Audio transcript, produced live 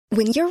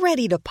When you're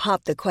ready to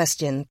pop the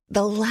question,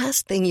 the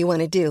last thing you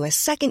want to do is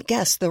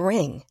second-guess the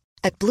ring.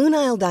 At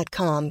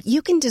BlueNile.com,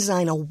 you can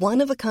design a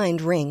one-of-a-kind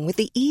ring with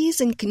the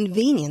ease and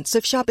convenience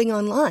of shopping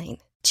online.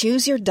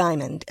 Choose your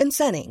diamond and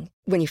setting.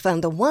 When you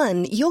find the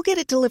one, you'll get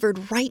it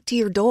delivered right to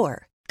your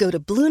door. Go to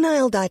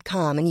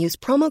BlueNile.com and use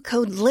promo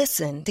code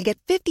LISTEN to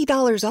get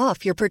 $50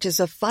 off your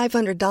purchase of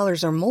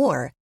 $500 or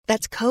more.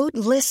 That's code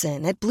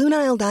LISTEN at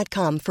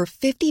BlueNile.com for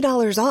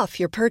 $50 off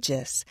your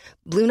purchase.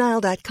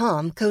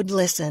 BlueNile.com, code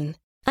LISTEN.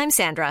 I'm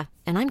Sandra,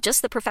 and I'm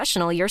just the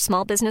professional your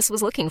small business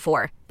was looking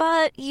for.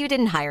 But you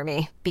didn't hire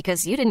me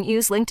because you didn't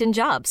use LinkedIn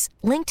Jobs.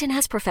 LinkedIn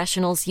has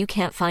professionals you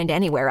can't find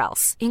anywhere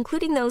else,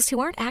 including those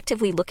who aren't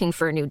actively looking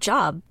for a new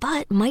job,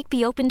 but might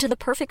be open to the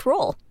perfect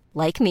role,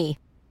 like me.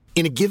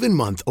 In a given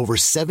month, over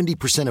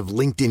 70% of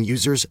LinkedIn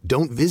users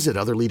don't visit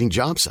other leading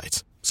job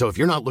sites. So if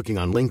you're not looking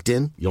on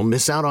LinkedIn, you'll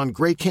miss out on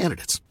great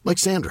candidates like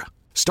Sandra.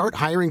 Start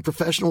hiring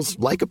professionals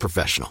like a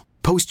professional.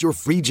 Post your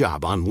free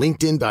job on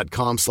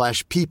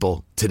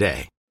linkedin.com/people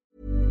today.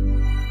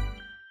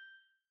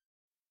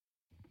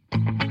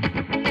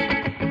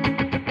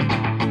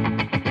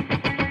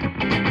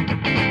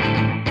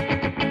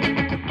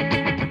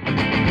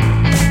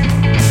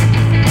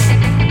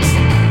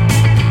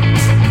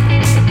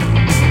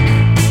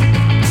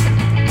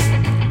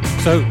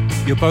 So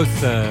you're both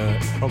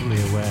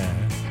probably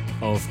aware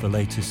of the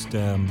latest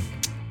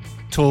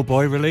Tall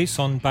Boy release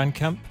on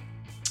Bandcamp.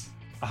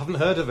 I haven't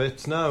heard of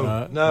it.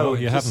 No. Oh,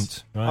 you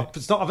haven't. Right.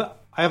 It's not.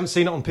 I haven't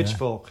seen it on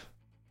Pitchfork.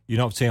 You're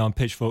not seeing it on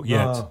Pitchfork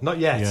yet. No, not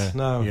yet. Yeah,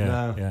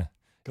 No.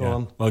 Go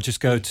on. Well, just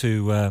go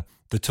to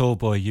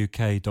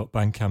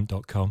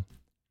thetallboyuk.bandcamp.com.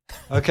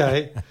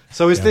 Okay.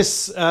 So is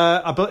this?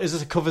 Is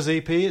this a covers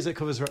EP? Is it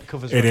covers? It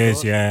record?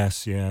 Is.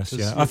 Yes. Yeah.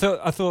 I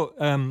thought.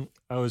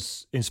 I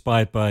was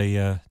inspired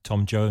by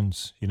Tom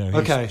Jones. You know.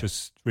 He's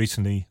just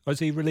recently. Has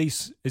he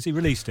released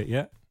it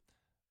yet?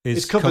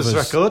 His covers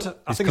record.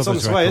 I think it's on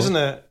its way, isn't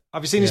it?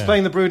 Have you seen he's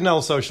playing the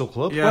Broodnell Social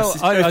Club? Yes,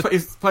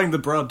 he's playing the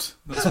Brood.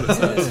 That's what it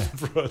says.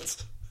 Brood.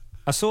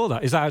 I saw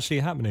that. Is that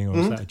actually happening, or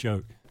is that a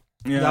joke?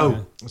 Yeah.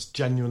 No, it's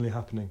genuinely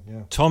happening.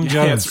 Yeah. Tom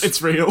Jones. Yeah,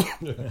 it's real.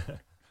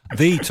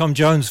 The Tom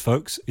Jones,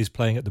 folks, is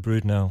playing at the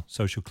Broodnell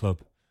Social Club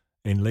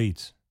in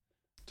Leeds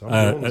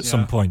at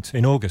some point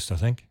in August, I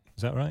think.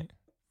 Is that right?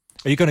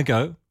 Are you going to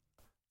go?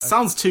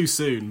 Sounds too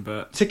soon,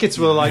 but tickets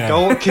were like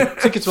gold.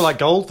 Tickets were like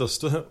gold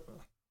dust.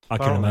 I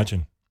can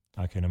imagine.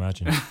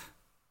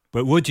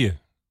 But would you?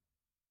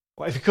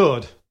 What if you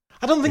could?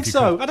 I don't think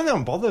so. I don't think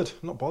I'm bothered.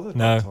 I'm not bothered.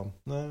 No. Tom.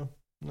 No.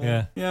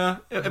 Yeah.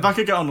 If I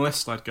could get on the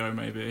list, I'd go.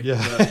 Maybe.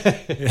 Yeah.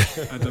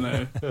 I don't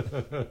know.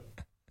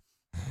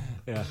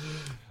 Yeah.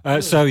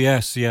 So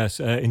yes,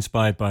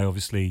 inspired by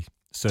obviously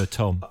Sir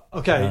Tom.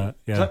 Okay.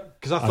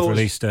 Because I thought I've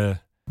released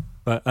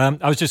but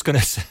I was just going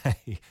to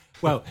say,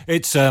 well,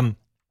 it's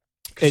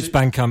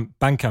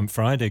Bandcamp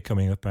Friday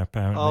coming up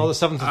apparently. Oh, the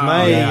 7th of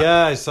May.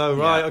 Yeah. So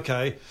right,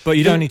 okay. But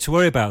you don't need to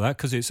worry about that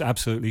because it's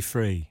absolutely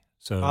free.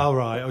 So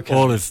right, okay.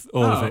 All of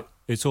it,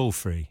 it's all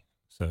free.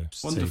 So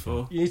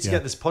wonderful. You need to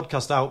get this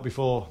podcast out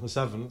before the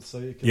 7th, so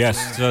you can. Yes,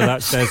 so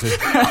there's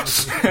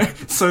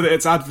so that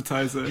it's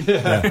advertising.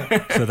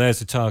 Yeah. So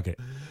there's a target.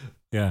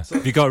 Yeah. So,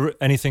 have you got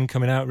anything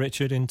coming out,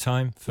 Richard, in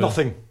time?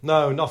 Nothing.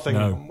 No, nothing.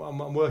 No.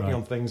 I'm working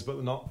on things, but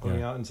they're not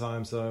coming out in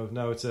time. So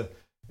no, it's a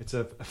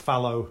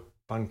fallow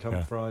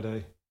Bandcamp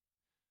Friday.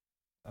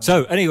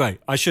 So anyway,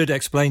 I should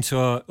explain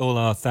to all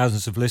our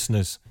thousands of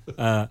listeners.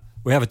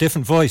 We have a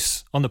different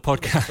voice on the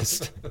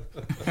podcast.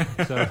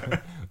 So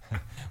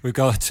we've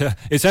got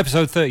it's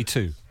episode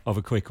 32 of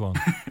A Quick One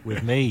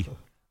with me,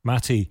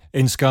 Matty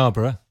in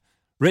Scarborough,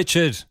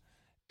 Richard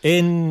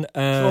in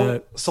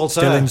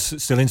Saltaire.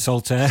 Still in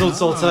Saltaire. Still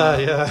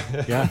Saltaire,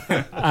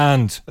 yeah,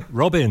 and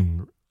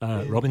Robin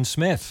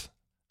Smith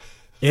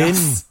in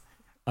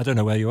I don't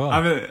know where you are.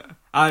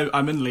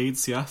 I'm in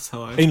Leeds. Yes,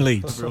 hello. In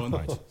Leeds, everyone.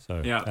 Right.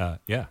 So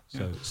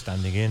So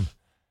standing in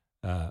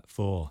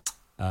for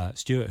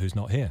Stuart, who's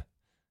not here.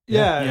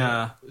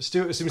 Yeah.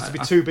 Stuart seems to be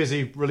too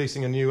busy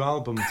releasing a new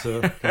album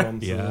to come on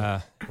to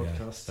the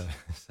podcast.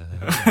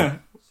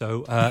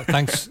 So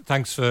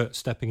thanks for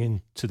stepping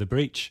into the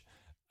breach.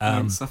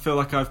 Thanks. I feel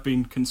like I've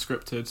been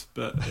conscripted,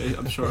 but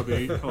I'm sure it'll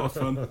be a lot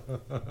of fun.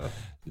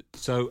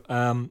 So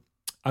I'm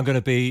going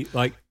to be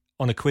like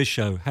on a quiz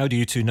show. How do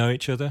you two know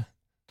each other?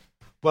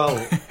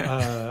 Well,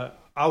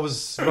 I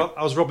was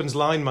Robin's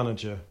line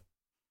manager.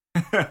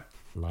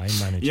 Line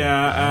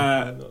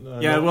manager.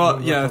 He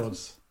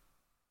was.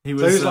 So he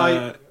was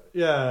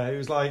he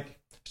was like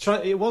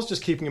trying. It was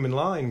just keeping him in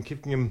line,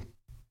 keeping him.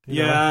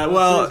 Bit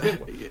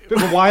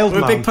of a wild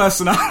man. Big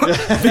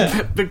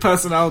personality. big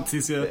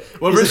personalities. Yeah.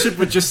 Well, Richard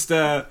would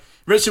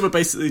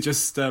basically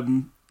just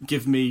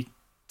give me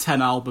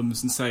 10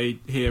 albums and say,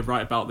 "Here,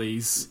 write about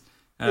these."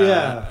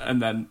 And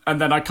then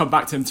I'd come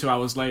back to him 2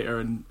 hours later,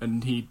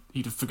 and he'd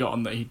have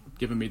forgotten that he'd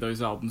given me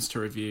those albums to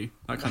review,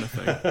 that kind of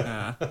thing.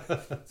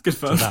 It's good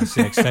fun. So that's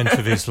the extent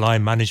of his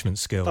line management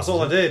skills. That's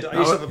all I did. I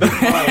used to have a big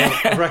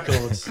pile of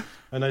records,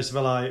 and I used to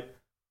be like,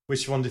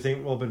 "Which one do you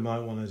think Robin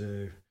might want to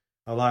do?"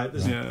 I like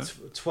there's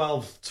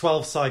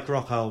 12 psych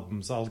rock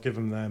albums. I'll give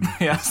them.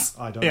 Yes.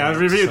 I don't. Yeah, know I've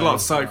reviewed a lot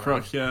of psych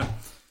rock. Yeah.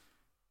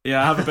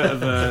 Yeah, I have a bit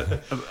of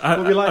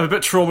I'm a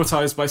bit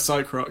traumatized by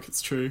psych rock.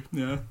 It's true.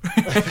 Yeah.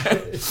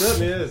 It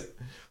certainly is.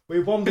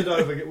 We bonded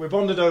over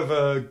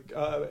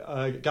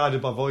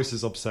Guided by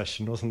Voices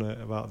obsession, wasn't it?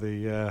 About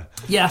the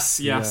yes,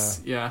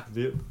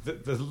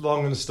 the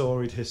long and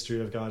storied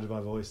history of Guided by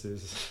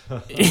Voices.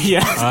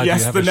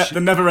 yes, the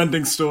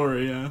never-ending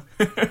story. Yeah,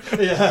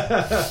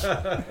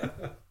 yeah.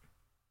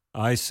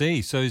 I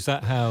see. So is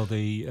that how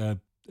the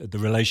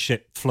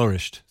relationship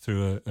flourished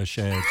through a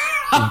shared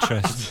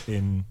interest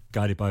in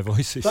Guided by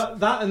Voices?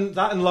 That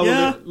and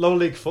lower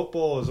league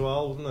football as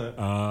well, wasn't it?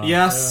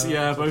 Yes,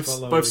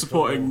 both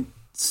supporting. Football.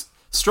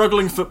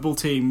 Struggling football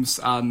teams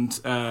and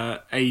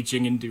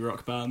aging indie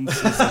rock bands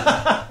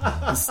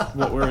is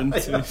what we're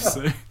into.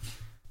 So,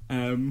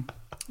 I'm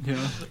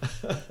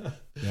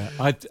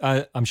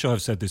sure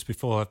I've said this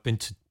before. I've been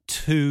to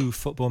 2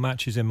 football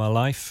matches in my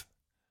life.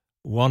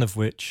 One of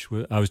which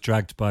I was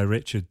dragged by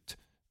Richard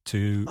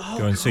to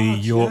go and see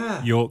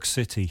York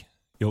City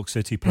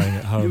playing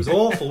at home. It was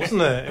awful,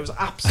 wasn't it? It was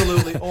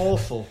absolutely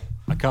awful.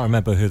 I can't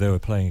remember who they were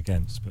playing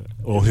against,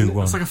 or who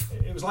won.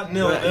 It was like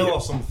 0-0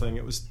 or something.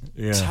 It was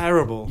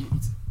terrible.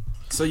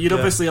 So you'd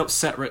obviously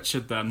upset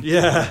Richard then.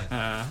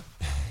 Yeah.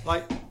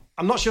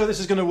 I'm not sure this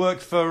is going to work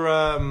for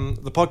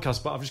the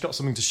podcast, but I've just got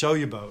something to show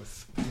you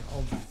both.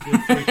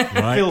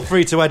 Feel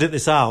free to edit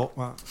this out.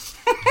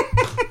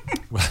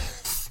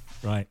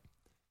 Right.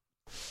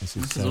 This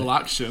is all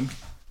action.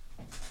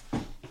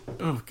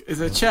 Oh,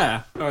 is it a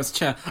chair? Oh, it's a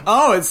chair.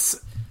 Oh,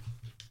 it's...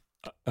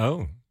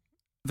 Oh.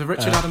 The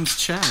Richard Adams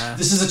chair.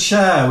 This is a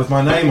chair with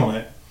my name on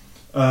it.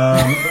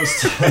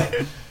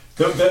 That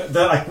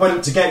I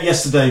went to get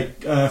yesterday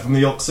from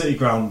the York City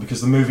ground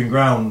because they're moving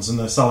grounds and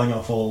they're selling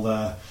off all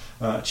their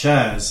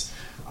chairs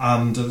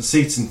and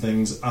seats and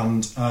things.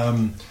 And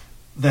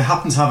they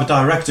happen to have a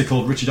director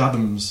called Richard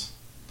Adams.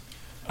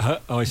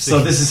 I see. So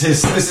this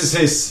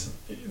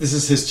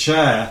is his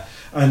chair,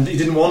 and he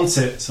didn't want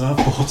it, so I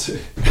bought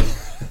it.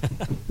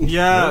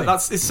 Yeah,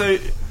 really? So.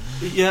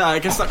 Yeah, I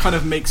guess that kind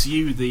of makes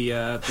you the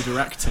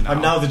director now.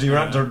 I'm now the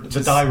director.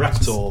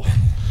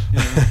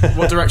 Yeah.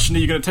 What direction are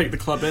you going to take the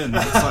club in?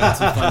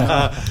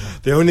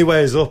 The only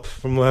way is up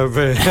from where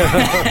we're...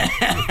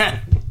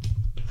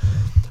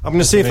 I'm going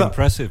to see if that...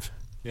 Impressive.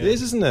 Yeah. It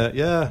is, isn't it?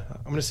 Yeah.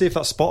 I'm going to see if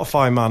that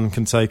Spotify man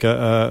can take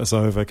us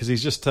over, because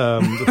he's just...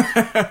 all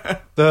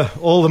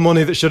the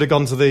money that should have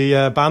gone to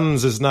the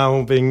bands is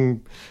now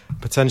being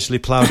potentially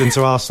ploughed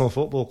into Arsenal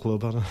Football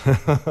Club.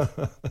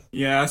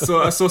 Yeah, I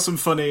saw some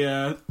funny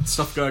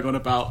stuff going on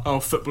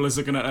about footballers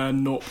are going to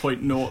earn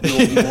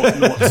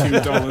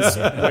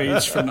 $0.0002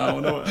 wage from now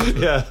on. Or whatever.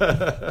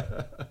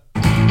 Yeah.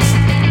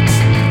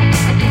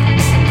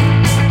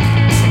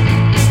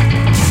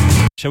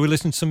 Shall we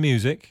listen to some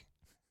music?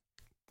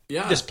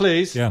 Yeah. Yes,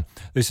 please. Yeah.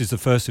 This is the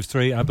first of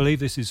 3. I believe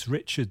this is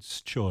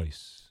Richard's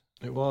choice.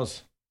 It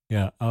was.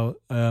 Yeah.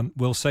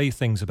 We'll say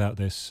things about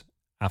this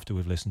after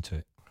we've listened to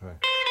it. Okay.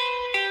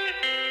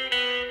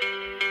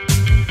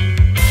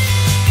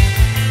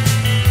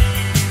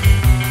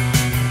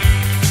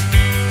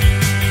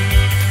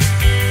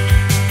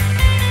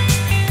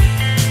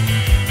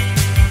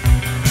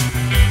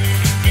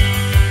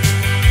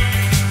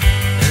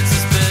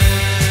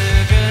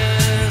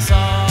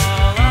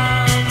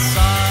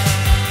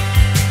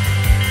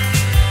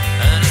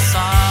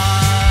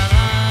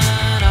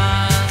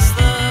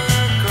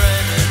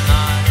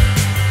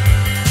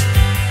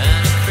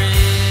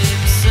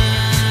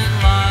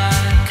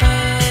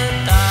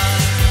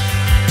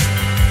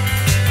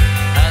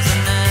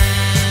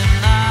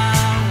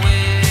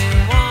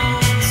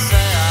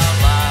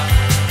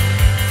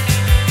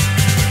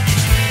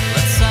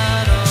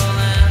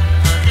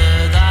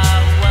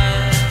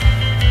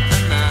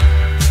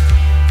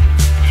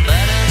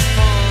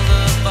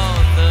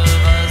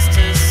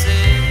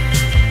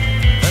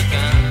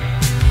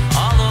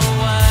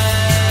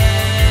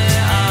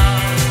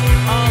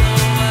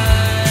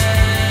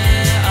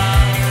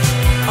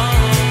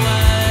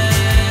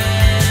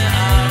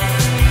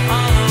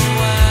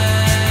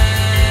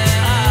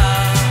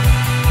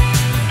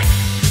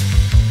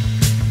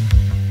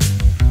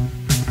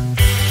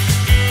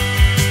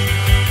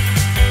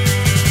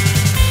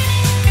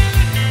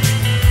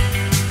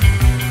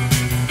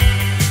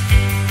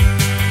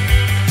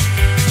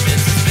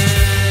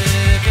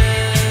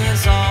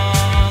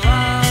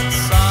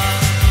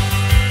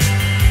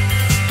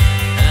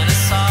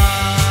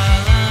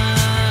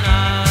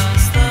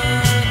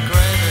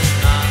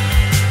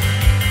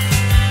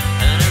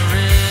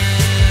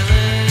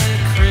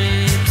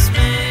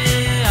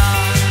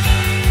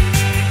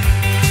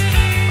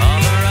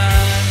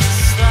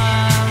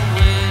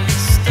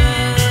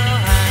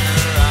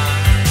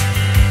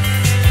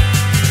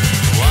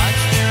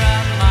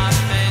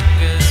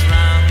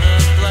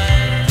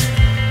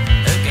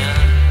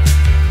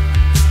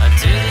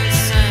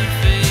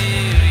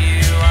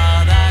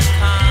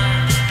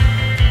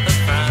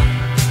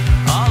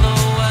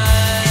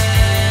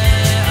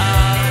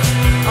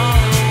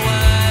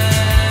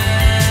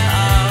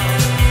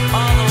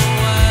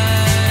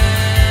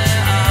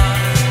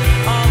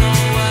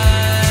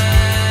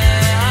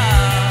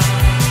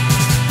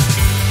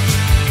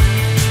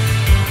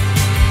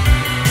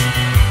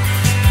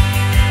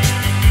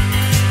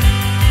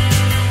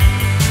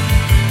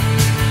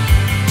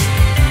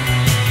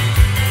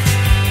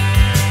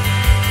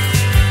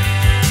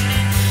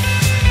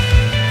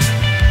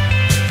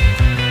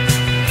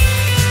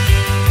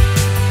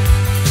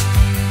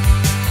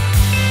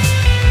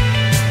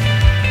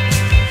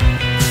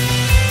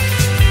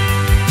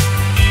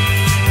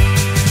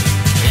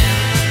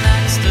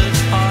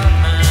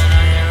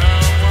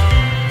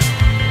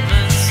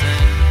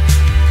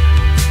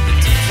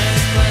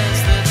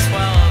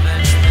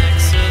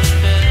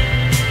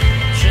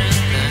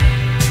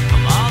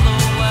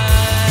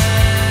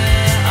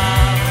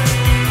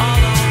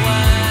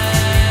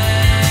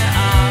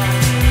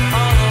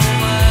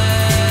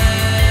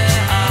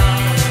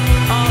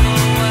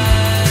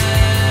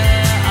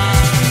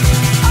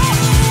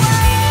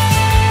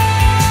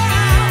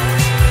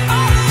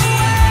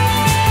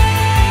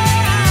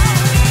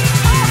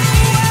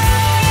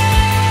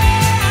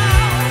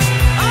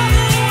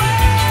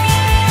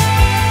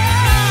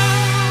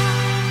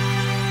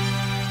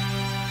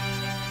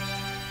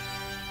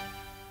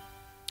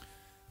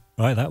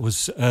 Right, that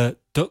was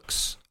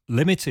Ducks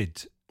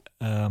Limited.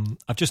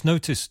 I've just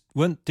noticed,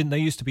 didn't they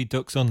used to be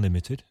Ducks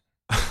Unlimited?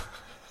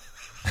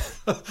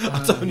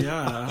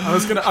 Yeah, I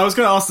was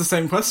gonna ask the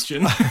same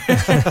question.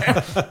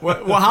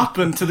 What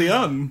happened to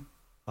the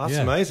That's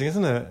amazing,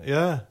 isn't it?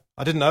 Yeah,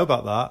 I didn't know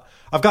about that.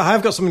 I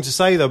have got something to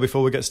say though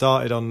before we get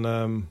started on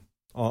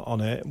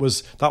it.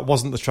 That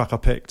wasn't the track I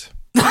picked?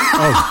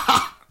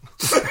 Oh.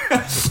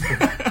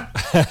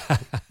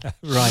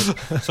 Right,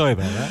 sorry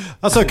about that.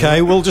 That's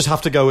okay. We'll just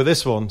have to go with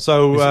this one.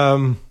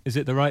 So, is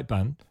it the right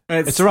band?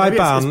 It's the right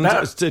band.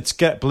 It's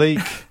Get Bleak.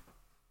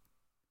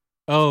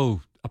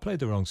 Oh, I played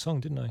the wrong song,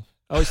 didn't I?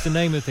 Oh, it's the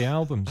name of the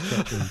album.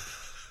 Get Bleak.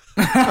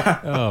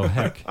 Oh,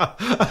 heck.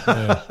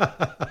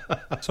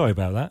 Yeah. Sorry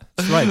about that.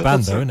 It's the right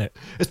band, though, isn't it?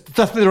 It's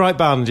definitely the right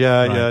band,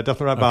 yeah, definitely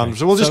the right band.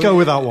 So we'll just go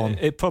with that one.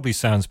 It probably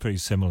sounds pretty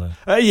similar.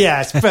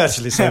 Yeah, it's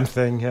virtually the same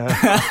thing, yeah.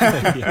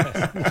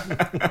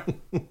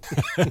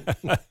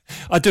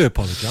 I do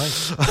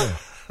apologise. Yeah.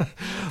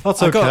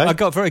 That's okay. I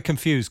got very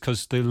confused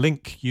because the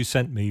link you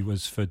sent me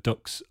was for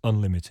Ducks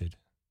Unlimited.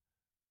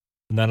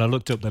 And then I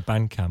looked up their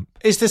Bandcamp.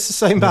 Is this the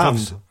same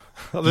band?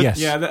 Yes.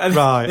 Yeah,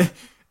 right.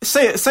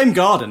 Same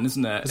garden,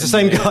 isn't it? It's the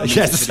same garden.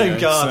 Yeah, it's the same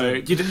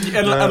garden.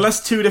 So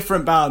unless two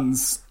different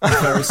bands with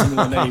very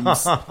similar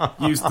names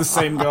used the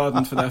same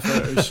garden for their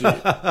photo shoot.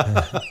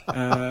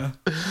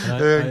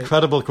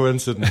 Incredible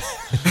coincidence.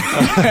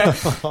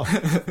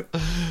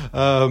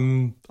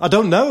 I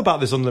don't know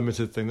about this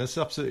Unlimited thing. That's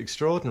absolutely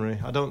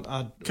extraordinary. Don't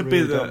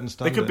understand.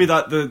 They could be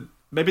that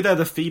maybe they're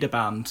the feeder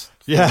band.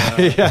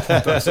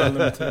 That's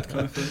Unlimited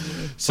kind of thing.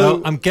 Yeah.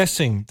 So I'm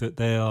guessing that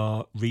they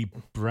are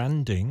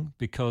rebranding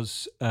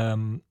because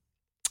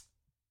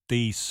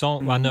the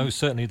song. I know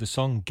certainly the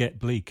song "Get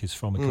Bleak" is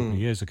from a couple of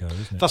years ago,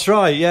 isn't it? That's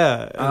right.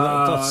 Yeah.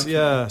 Okay.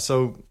 Yeah.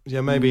 So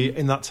maybe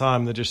in that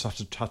time they just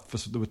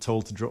they were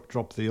told to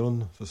drop the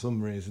 "un" for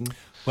some reason.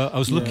 Well, I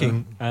was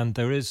looking, and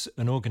there is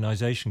an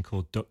organisation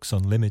called Ducks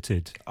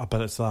Unlimited. I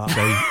bet it's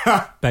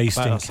that. Based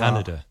in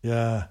Canada. That.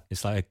 Yeah.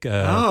 It's like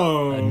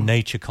a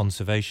nature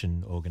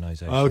conservation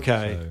organisation.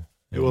 Okay. So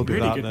it will be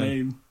really that good then.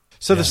 name.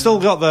 So they've still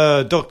got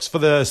the ducks for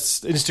the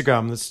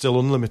Instagram that's still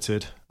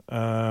unlimited. They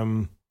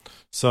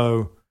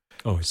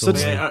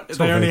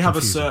only have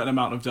a certain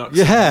amount of ducks.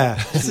 Yeah,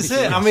 this is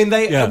it. I mean,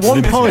 they at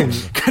one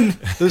point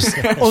there's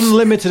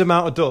unlimited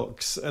amount of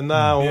ducks, and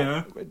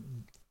now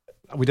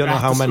we don't know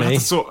how many. We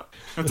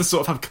have to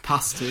sort of have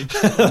capacity.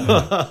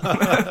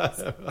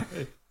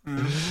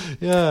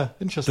 Yeah,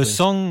 interesting.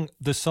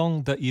 The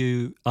song that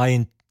you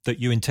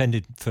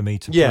intended for me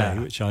to play,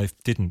 which I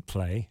didn't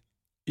play.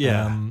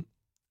 Yeah,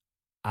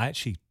 I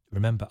actually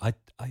remember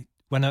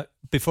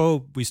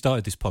before we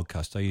started this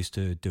podcast, I used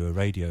to do a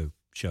radio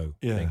show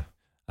thing,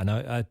 and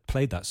I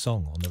played that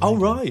song on the radio. Oh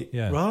right,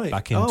 yeah, right.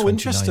 Back in 2019.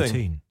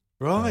 Interesting.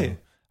 Right.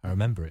 I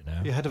remember it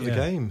now. You're ahead of the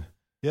game.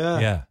 Yeah.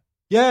 Yeah.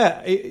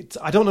 Yeah,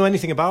 I don't know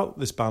anything about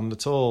this band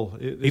at all.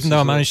 Even though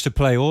I managed to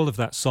play all of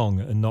that song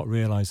and not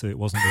realise that it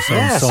wasn't the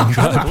same song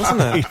that I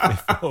wasn't it?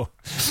 before.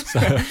 So,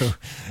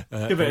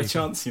 give it a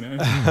chance, you know.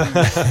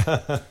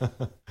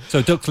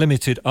 So Ducks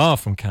Limited are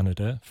from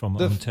Canada, from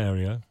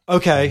Ontario.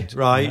 Okay, and,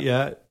 right,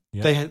 yeah.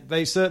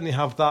 They certainly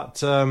have that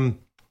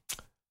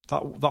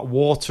that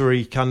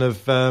watery kind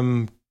of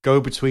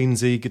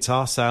go-betweensy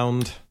guitar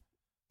sound,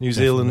 New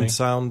Zealand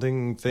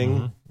sounding thing.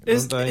 Mm-hmm.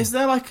 Is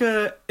there like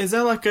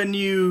a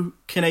new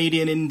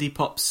Canadian indie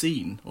pop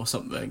scene or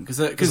something? Because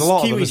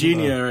Kiwi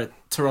Junior are at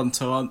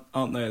Toronto,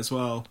 aren't they as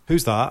well?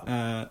 Who's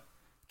that?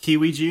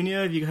 Kiwi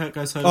Junior. Have you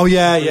guys heard? Oh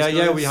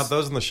yeah. We had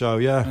those on the show.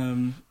 Yeah,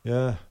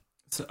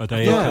 So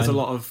there's a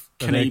lot of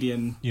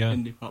Canadian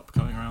indie pop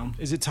coming around.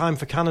 Is it time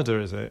for Canada?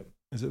 Is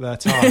it their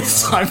time?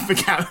 It's time for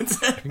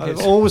Canada. They've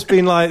always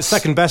been like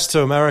second best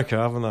to America,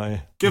 haven't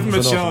they? Give them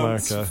a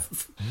chance. America.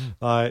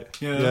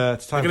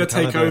 It's time. They're going to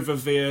take over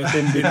via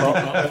indie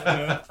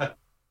pop.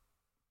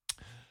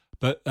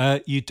 But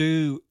you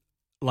do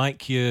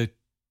like your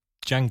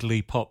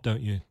jangly pop,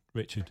 don't you,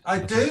 Richard? I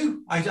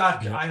do. I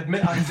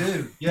admit I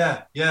do.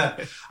 Yeah,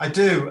 I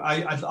do.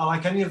 I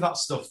like any of that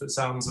stuff that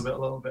sounds a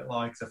little bit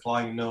like The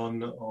Flying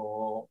Nun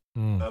or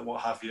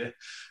what have you.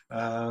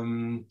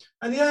 And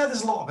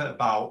there's a lot of it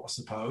about, I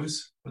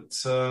suppose. But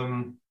it's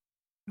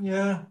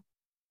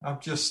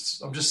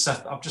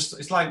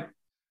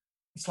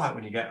like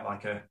when you get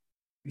like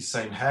the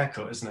same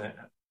haircut, isn't it?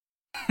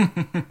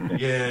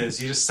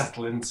 Years, you just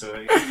settle into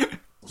it.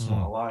 That's what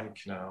I like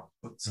now.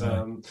 But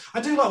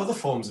I do like other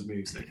forms of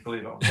music,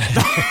 believe it or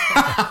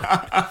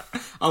not.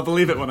 I'll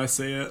believe it when I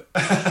see it.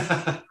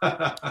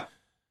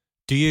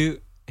 Do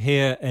you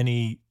hear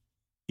any,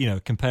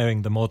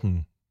 comparing the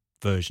modern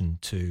version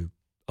to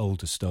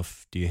older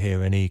stuff, do you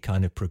hear any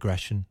kind of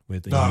progression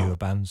with the newer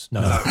bands?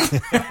 No.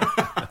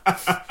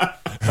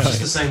 It's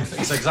just the same thing.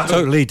 It's exactly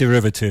totally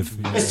derivative.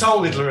 It's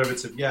totally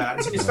derivative, yeah.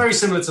 It's very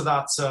similar to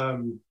that.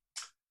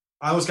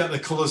 I always get the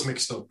colours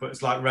mixed up, but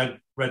it's like red,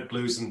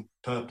 blues and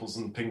purples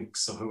and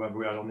pinks or whoever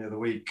we had on the other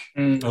week.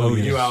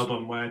 New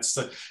album where it's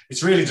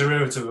really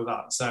derivative of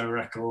that Sarah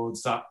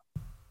Records, that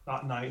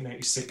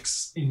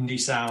 1986 indie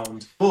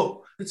sound, but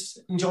it's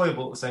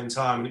enjoyable at the same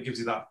time, and it gives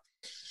you that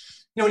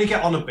when you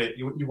get on a bit,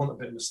 you want a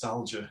bit of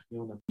nostalgia.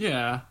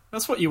 Yeah,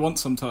 that's what you want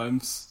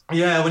sometimes.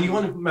 Yeah, when you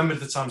want to remember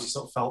the times you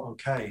sort of felt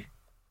okay.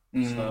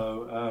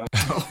 So,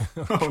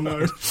 oh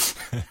no.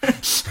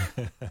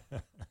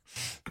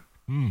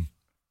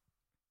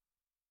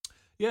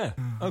 Yeah.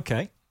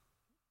 Okay.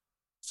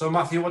 So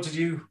Matthew, did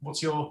you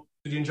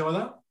enjoy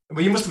that?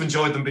 Well, you must have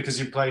enjoyed them because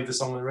you played the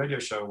song on the radio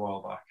show a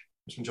while back.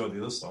 You enjoyed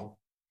the other song.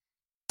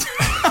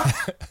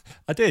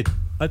 I did.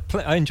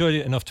 I enjoyed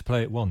it enough to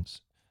play it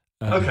once.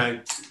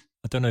 Okay.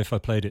 I don't know if I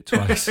played it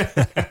twice.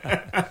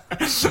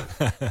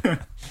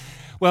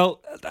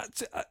 Well,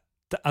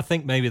 I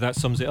think maybe that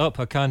sums it up.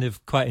 I kind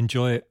of quite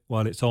enjoy it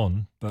while it's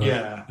on, but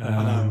yeah,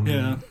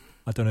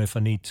 I don't know if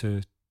I need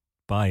to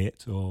buy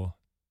it or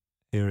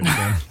hear it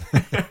again.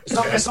 It's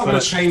not going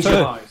to change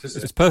your life, is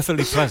it? It's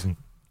perfectly pleasant.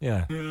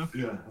 Yeah.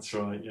 Yeah, that's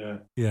right. Yeah.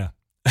 Yeah.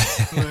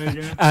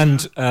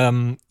 And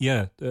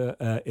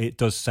it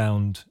does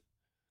sound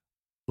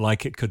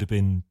like it could have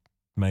been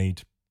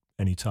made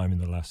any time in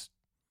the last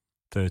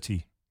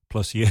 30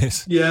 plus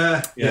years.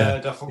 Yeah,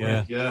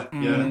 definitely.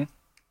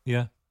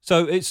 Yeah.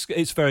 So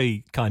it's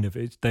very kind of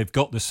they've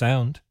got the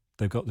sound.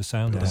 They've got the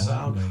sound.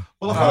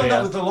 Well, I found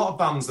that with a lot of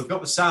bands, they've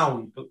got the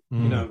sound, but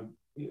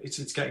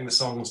it's getting the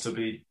songs to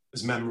be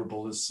as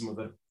memorable as some of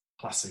the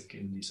classic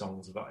indie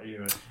songs of that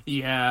era.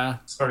 Yeah,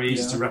 it's very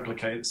easy to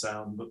replicate the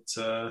sound, but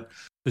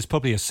there's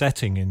probably a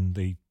setting in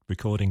the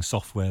recording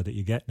software that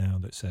you get now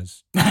that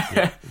says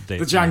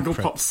the Jangle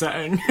Pop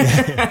setting.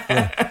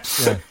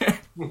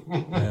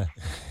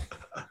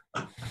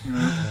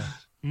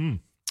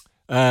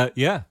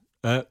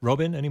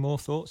 Robin, any more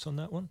thoughts on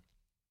that one?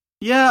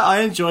 Yeah,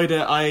 I enjoyed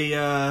it.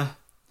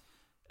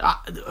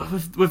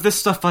 With this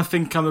stuff, I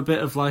think I'm a bit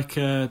of like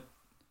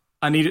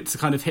I need it to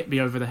kind of hit me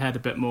over the head a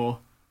bit more.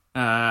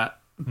 But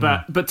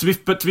to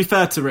be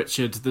fair to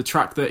Richard, the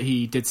track that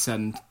he did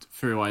send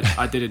through,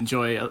 I did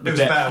enjoy a bit.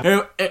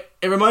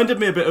 It reminded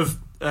me a bit of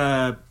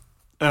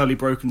early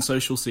Broken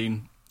Social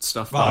Scene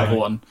stuff. Right.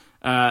 One.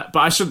 But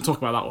I shouldn't talk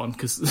about that one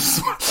because.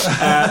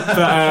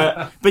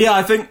 But yeah,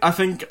 I think.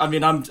 I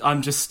mean,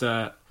 I'm just.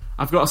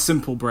 I've got a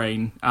simple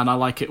brain, and I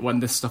like it when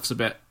this stuff's a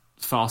bit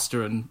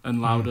faster and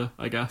louder.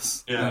 I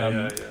guess.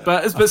 Yeah.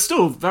 But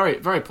still very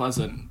very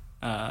pleasant.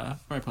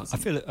 Very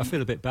pleasant. I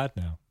feel a bit bad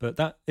now,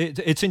 but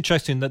it's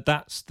interesting that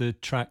that's the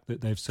track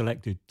that they've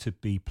selected to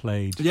be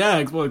played.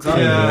 Yeah, well,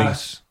 exactly.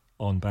 Release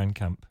on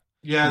Bandcamp.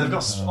 Yeah, they've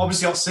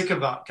obviously got sick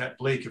of that Get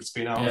Bleak. It's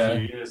been out a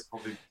few years,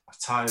 probably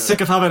tired.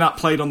 Sick of having that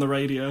played on the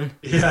radio.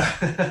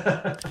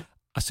 Yeah.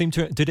 I seem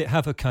to. Did it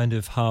have a kind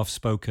of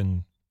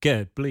half-spoken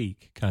Get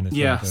Bleak kind of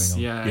thing going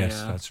on?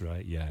 Yes, that's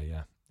right.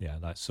 Yeah.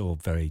 That's all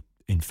very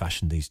in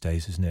fashion these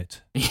days, isn't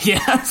it?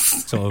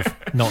 Yes. Sort of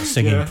not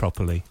singing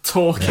properly.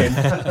 Talking.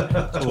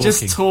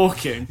 Just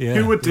talking. Yeah.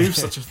 Who would do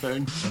such a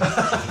thing?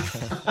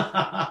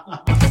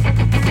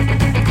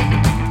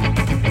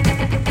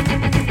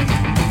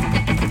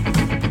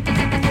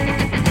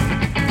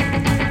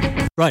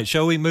 Right,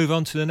 shall we move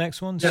on to the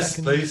next one? Yes,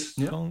 please.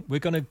 Song? We're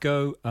going to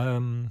go,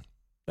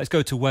 let's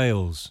go to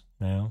Wales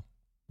now.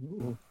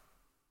 Ooh.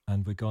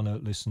 And we're going to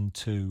listen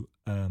to,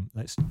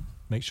 let's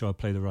make sure I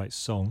play the right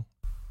song.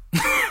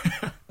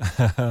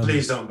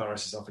 Please don't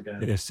embarrass yourself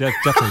again. Yes,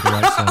 definitely the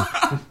right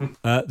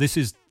song. This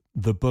is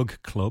The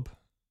Bug Club,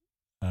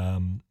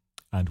 and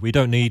we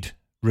don't need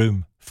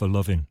room for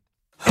loving.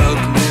 Hug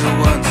me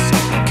once,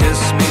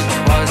 kiss me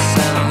twice,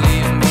 and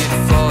leave me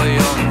for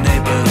your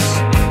neighbours.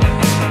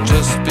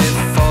 Just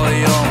before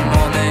your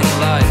morning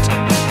light,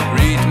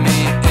 read me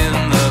in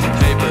the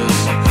papers.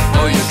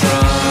 Oh, you're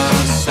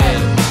drunk,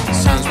 said,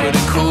 sounds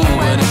pretty cool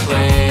when it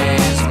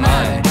plays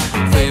my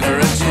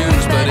favourite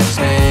tunes, but it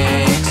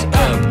takes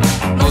up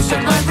most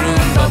of my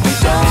room. But we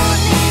don't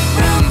need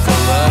room for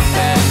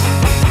loving.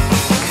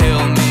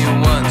 Kill me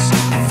once,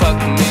 fuck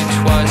me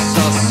twice,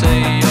 I'll say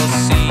you'll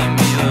see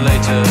me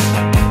later.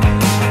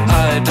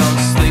 I don't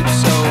sleep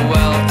so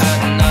well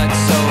at night,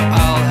 so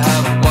I'll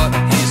have what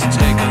he's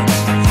taken.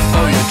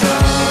 Oh, you're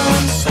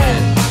done,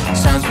 said,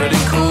 sounds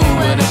pretty cool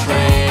when it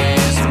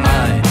plays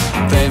my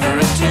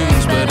favourite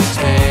tunes, but it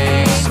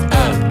takes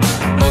up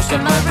most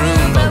of my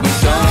room. But we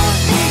don't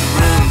need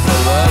room for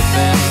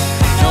loving.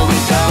 No, we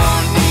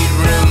don't need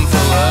room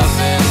for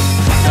loving.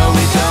 No,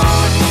 we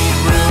don't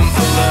need room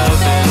for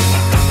loving.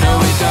 No,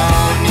 we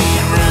don't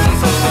need room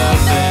for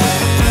loving.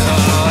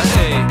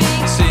 A,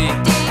 C,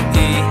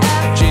 E,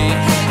 G,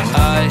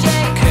 I,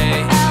 K,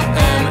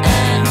 M,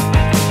 N,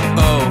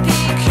 O,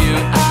 Q,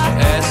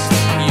 S,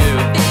 U,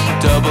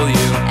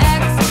 W,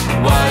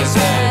 Y, Z.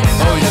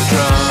 Oh, you're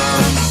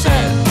drunk,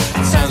 said,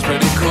 sounds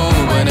pretty cool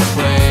when it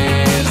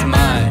plays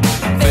my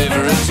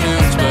favourite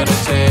tunes, but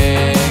it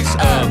takes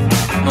up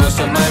most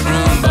of my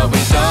room. But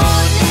we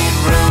don't need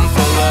room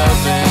for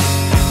loving.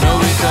 No,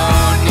 we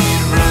don't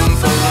need room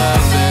for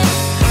loving.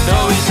 No,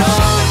 we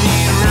don't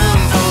need room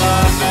for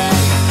loving.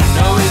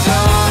 No, we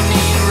don't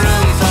need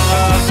room for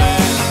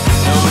loving.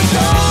 No, we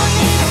don't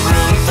need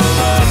room for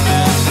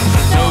loving.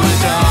 No, we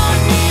don't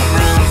need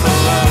room for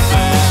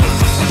loving.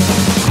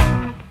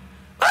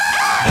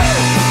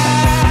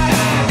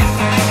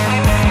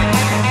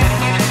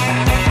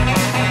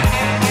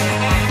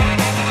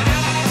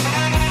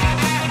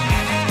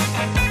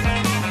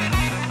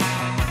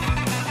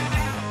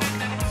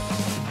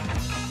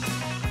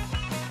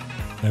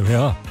 we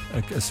are.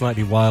 A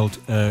slightly wild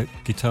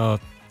guitar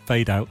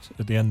fade out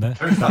at the end there.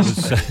 That was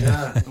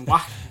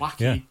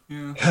wacky.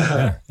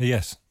 Yeah.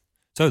 Yes.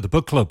 So the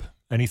book club.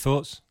 Any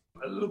thoughts?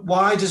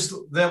 Why do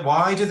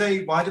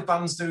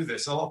bands do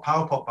this? A lot of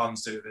power pop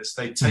bands do this.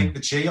 They take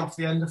the G off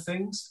the end of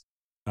things.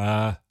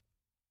 No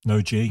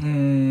G.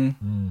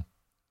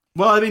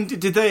 Well, I mean,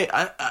 did they?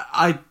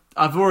 I've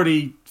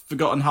already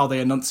forgotten how they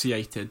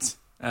enunciated.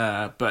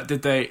 But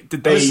did they? I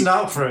listened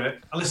out for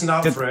it.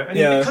 And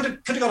it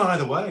could have gone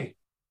either way.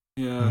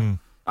 Yeah.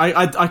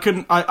 I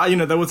couldn't.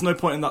 There was no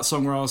point in that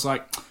song where I was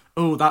like,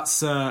 oh,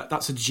 that's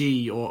a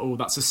G, or oh,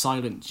 that's a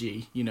silent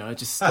G. It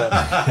just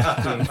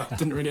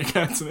didn't really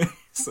occur to me.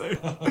 So,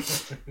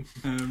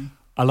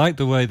 I like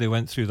the way they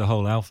went through the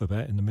whole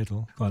alphabet in the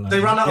middle. Quite like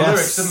they ran out of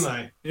lyrics, didn't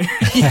they?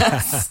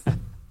 Yes.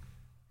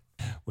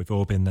 We've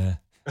all been there.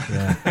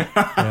 Yeah.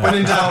 When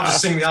in doubt,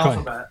 just sing the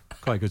alphabet.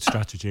 Quite a good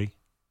strategy.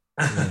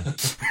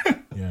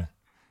 Yeah.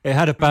 It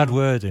had a bad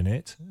word in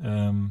it.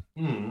 I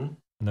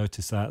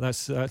noticed that.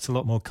 That's a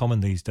lot more common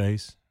these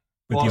days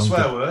with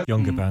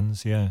younger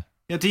bands. Yeah.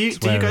 Yeah. Do you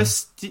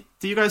guys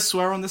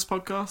swear on this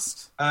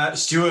podcast?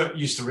 Stuart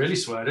used to really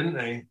swear, didn't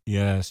he?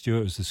 Yeah,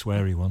 Stuart was the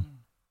sweary one.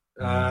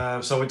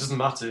 So it doesn't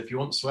matter if you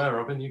want to swear,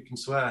 Robin. You can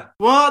swear.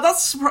 Well,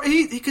 that's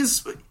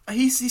because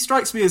he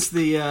strikes me as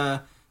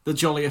the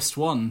jolliest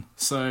one.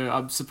 So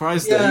I'm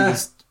surprised that he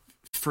was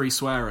free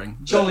swearing.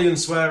 Jolly and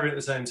swearing at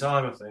the same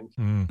time, I think.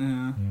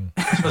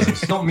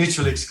 It's not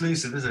mutually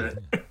exclusive, is it?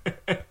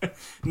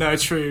 No,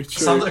 true.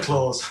 Santa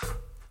Claus.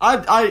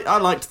 I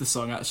liked the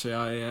song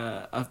actually.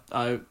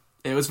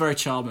 It was very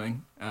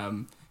charming.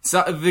 It's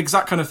the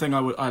exact kind of thing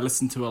I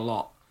listened to a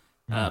lot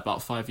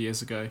about 5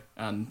 years ago,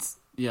 and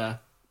yeah,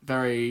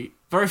 very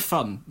very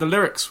fun. The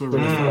lyrics were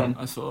really fun.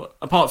 I thought,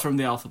 apart from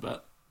the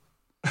alphabet.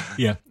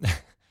 Yeah,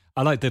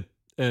 I liked the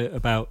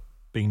about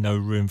being no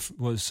room.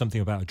 Was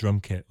something about a drum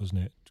kit,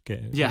 wasn't it?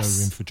 Yes.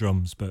 No room for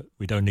drums, but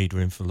we don't need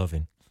room for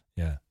loving.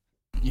 Yeah.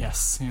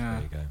 Yes. Yeah.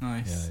 There you go.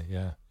 Nice.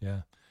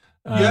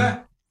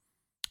 Yeah.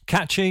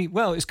 Catchy.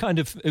 Well, it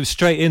was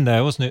straight in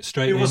there, wasn't it?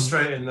 It was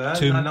straight in there.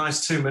 A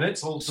nice 2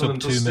 minutes, all done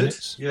and dusted. 2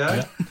 minutes.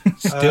 Yeah.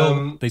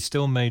 They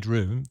still made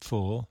room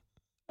for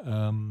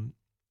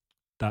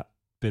that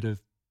bit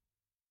of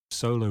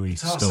solo-y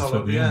stuff solo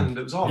at the end.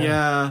 It was odd.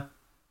 Yeah.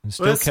 And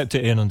still kept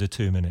it in under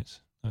 2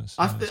 minutes.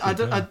 I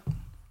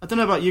don't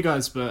know about you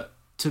guys, but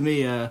to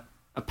me, a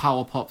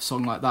power pop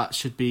song like that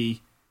should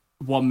be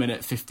 1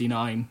 minute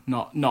 59,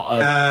 not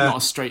a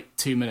straight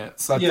 2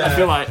 minutes. I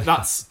feel like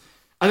that's.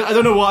 I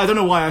don't know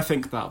why I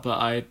think that, but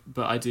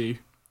I do.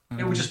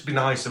 It would just be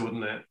nicer,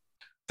 wouldn't it?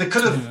 They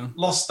could have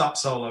lost that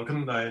solo,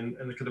 couldn't they? And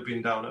they could have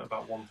been down at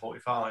about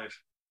 1:45.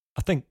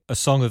 I think a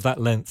song of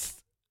that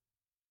length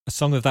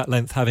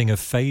having a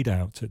fade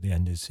out at the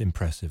end is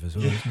impressive as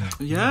well. Isn't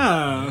it?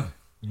 Yeah.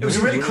 It was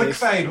a really quick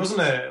fade,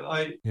 wasn't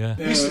it?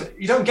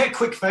 You don't get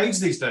quick fades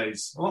these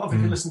days. A lot of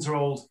people listen to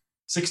old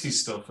 60s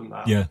stuff and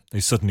that. Yeah,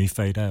 they suddenly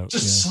fade out.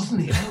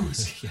 Suddenly,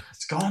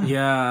 it's gone.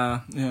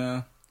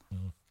 Yeah.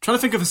 Trying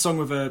to think of a song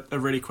with a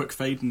really quick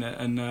fade in it,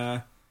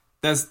 and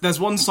there's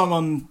one song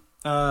on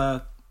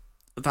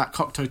that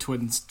Cocteau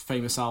Twins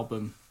famous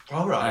album.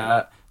 All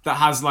right. That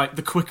has like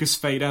the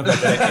quickest fade ever.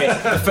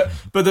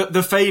 But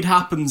the fade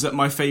happens at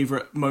my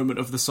favourite moment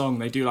of the song.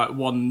 They do like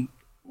one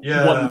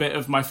bit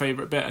of my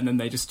favourite bit, and then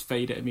they just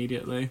fade it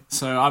immediately.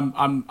 So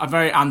I'm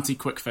very anti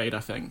quick fade, I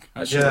think.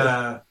 Actually.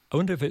 Yeah. I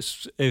wonder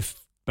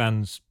if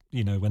bands,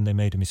 when they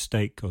made a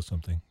mistake or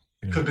something.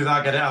 Could be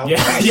that, get it out.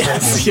 Yeah,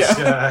 yes,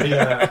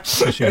 yeah.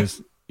 Especially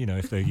as,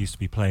 if they used to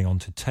be playing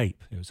onto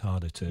tape, it was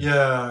harder to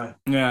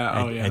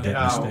edit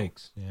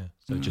mistakes. Yeah.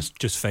 So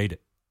just fade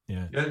it.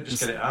 Yeah.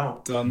 Just get it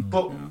out. Done.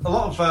 But a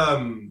lot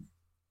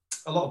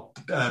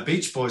of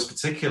Beach Boys,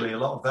 particularly, a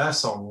lot of their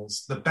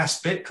songs, the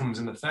best bit comes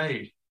in the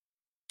fade.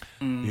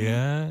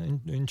 Yeah,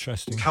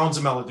 interesting.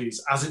 Counter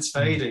melodies as it's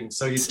fading,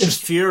 so it's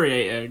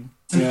infuriating.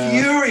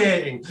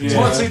 Infuriating. Yeah. It's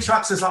one or two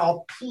tracks. It's like,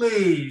 oh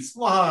please,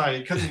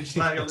 why couldn't you just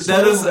make it?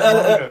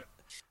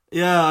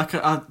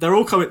 They're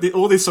all coming.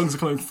 All these songs are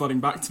coming flooding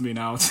back to me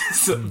now.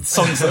 Songs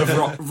that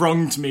have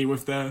wronged me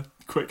with their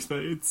quick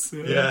fades.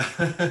 Yeah.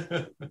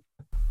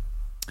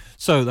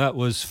 So that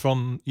was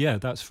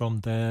that's from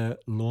their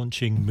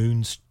launching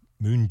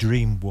Moon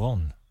Dream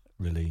 1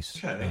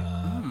 release,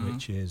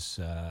 which is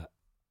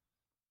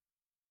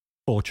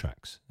 4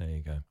 tracks. There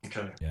you go.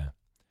 Okay. Yeah.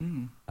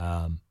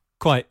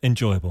 Quite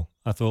enjoyable,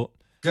 I thought.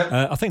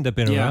 Yeah. I think they've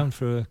been around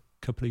for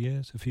a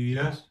few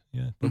years.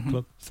 Yeah. Book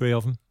Club, 3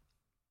 of them.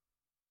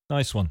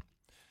 Nice one.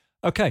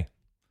 Okay.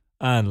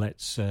 And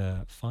let's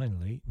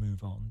finally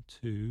move on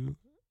to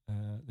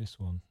this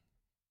one.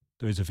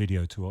 There is a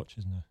video to watch,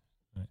 isn't there?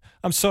 Right.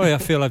 I'm sorry, I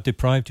feel I've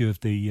deprived you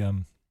of the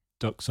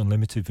Ducks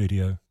Unlimited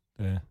video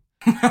there.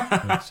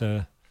 But,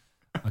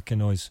 I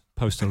can always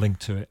post a link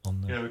to it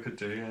on the we could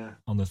do,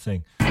 on the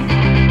thing.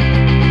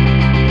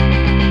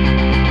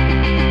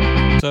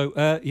 So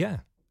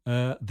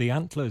the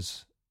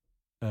Antlers.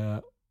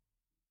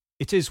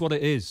 It is what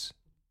it is.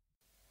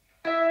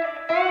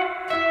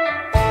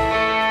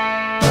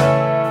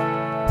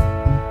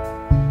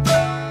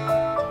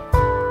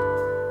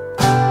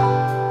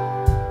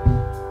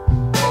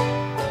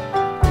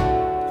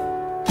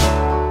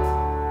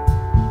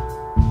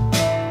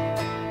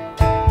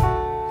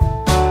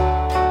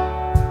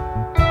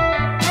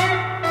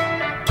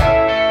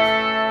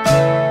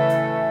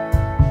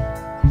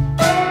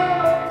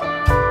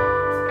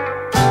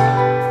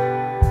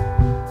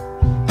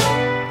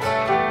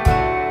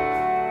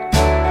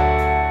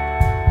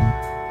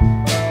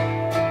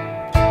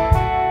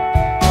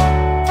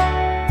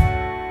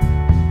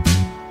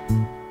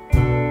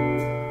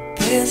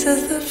 This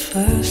is the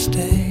first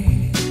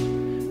day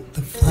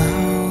the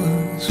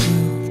flowers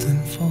wilt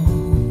and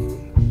fall.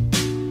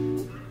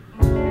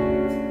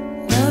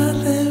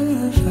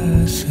 Nothing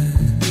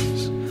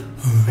reverses,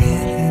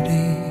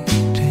 aridity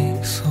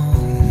takes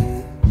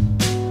home.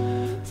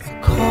 The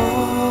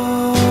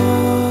call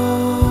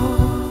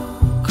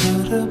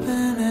could have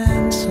been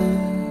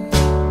answered.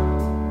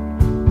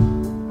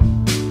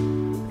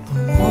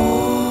 The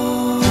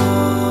wall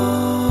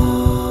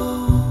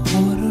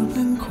would have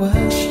been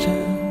questioned.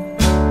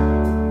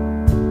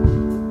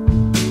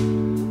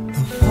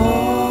 The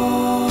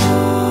fall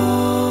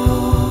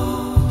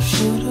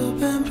should have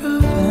been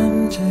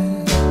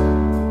prevented,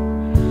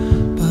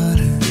 but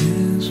it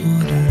is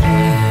what it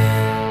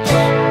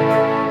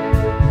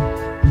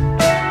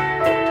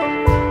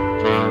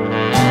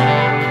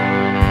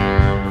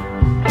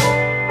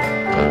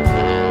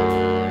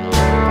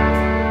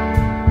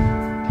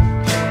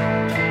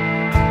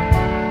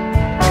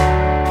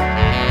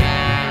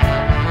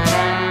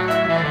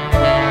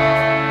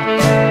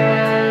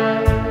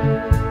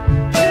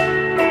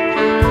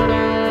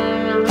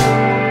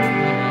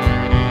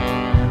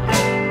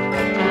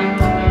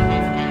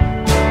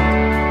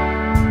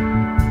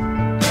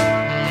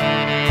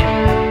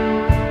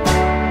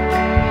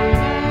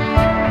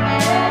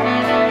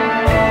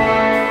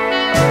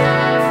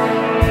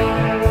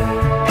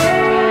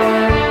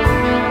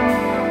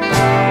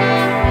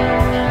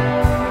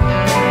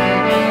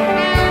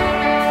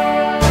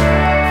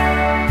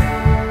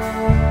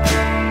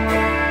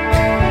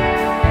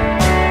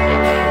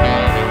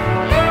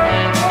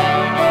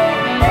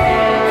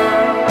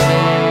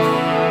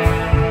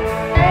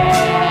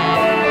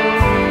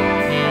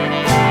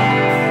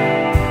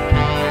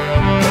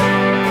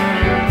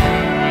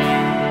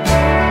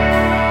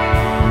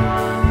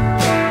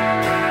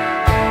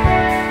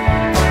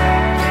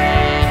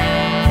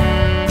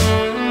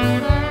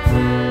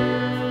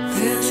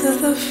This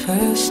is the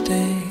first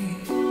day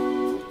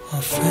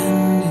our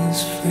friend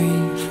is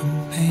free from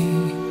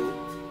pain.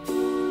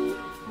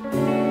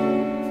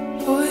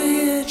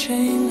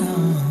 Voyaging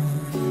on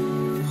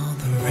while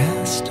the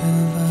rest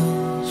of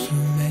us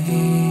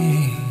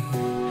remain.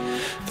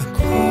 The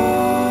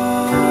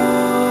call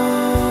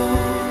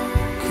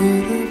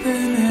could have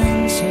been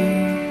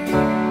answered.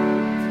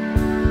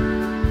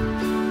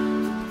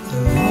 The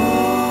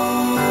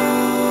wall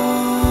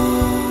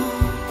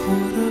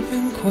would have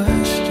been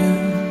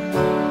questioned.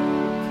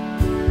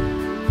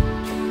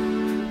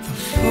 The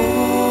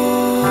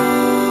fall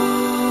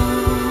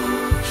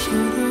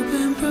should have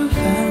been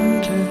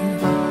prevented,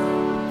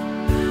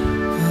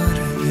 but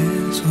it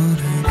is what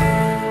it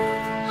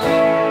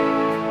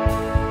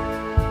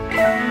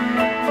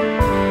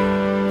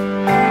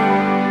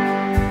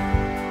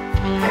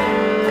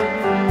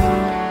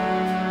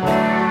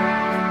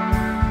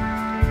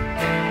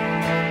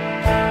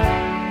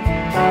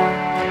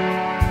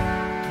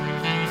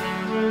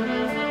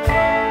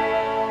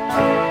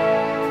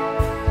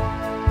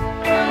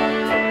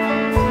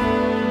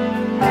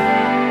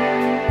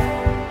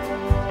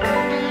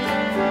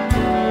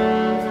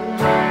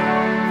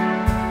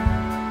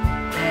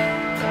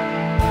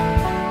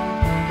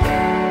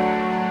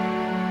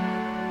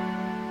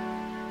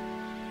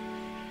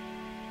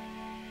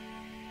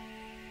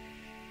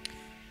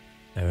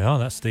There we are.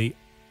 That's the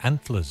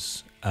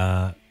Antlers.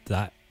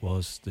 That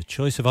was the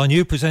choice of our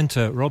new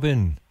presenter,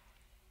 Robin.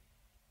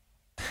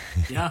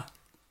 Yeah.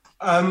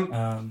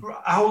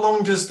 How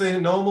long does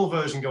the normal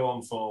version go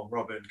on for,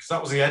 Robin? Because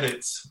that was the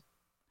edits.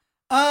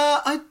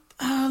 Let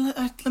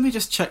me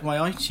just check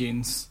my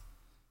iTunes.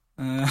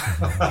 No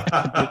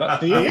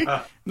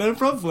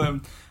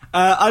problem.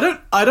 I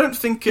don't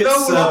think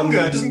it's No longer.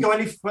 It doesn't go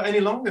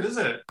any longer, does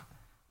it?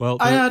 Well,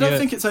 I don't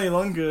think it's any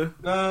longer.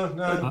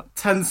 No.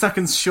 10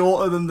 seconds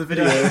shorter than the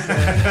video.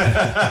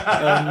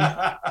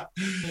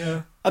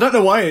 Yeah. I don't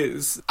know why it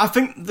is. I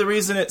think the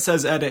reason it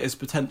says edit is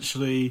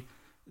potentially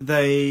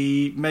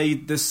they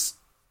made this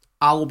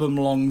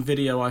album-long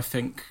video, I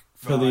think,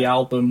 for the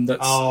album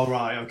that's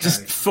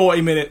just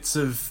 40 minutes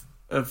of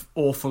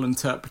awful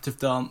interpretive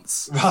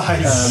dance.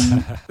 Right.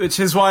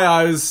 Which is why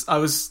I was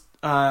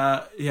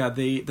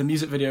the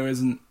music video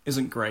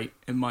isn't great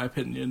in my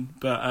opinion,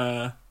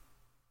 but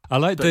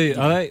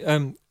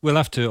we'll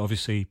have to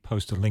obviously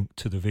post a link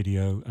to the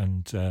video,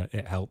 and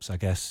it helps, I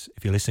guess,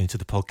 if you're listening to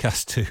the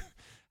podcast to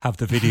have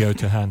the video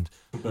to hand.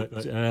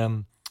 But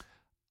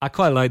I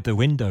quite like the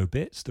windowy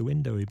bits,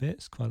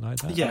 quite like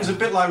that. Yeah. It was a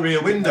bit like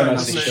Rear Window,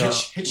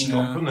 Hitchcock,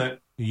 wasn't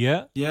it?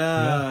 Yeah.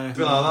 Yeah. A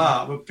bit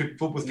like that,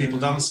 with people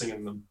dancing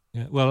in them.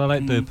 Yeah. Well, I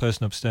like the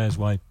person upstairs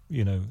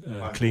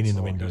cleaning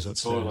the windows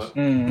upstairs.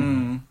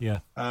 Yeah.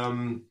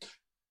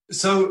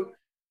 So,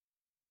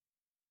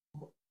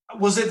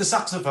 was it the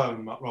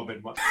saxophone,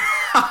 Robin?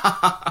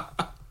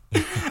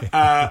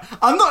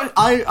 I'm not.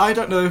 I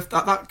don't know if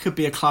that could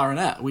be a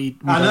clarinet. We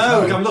I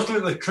know. I'm looking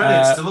at the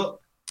credits to look.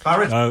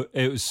 Baritone. No,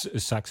 it was a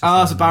saxophone.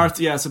 Oh, it's a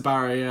baritone. Yeah, it's a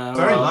Barry. Yeah.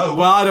 Very low.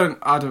 Well, I don't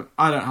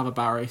have a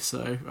Barry,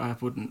 so I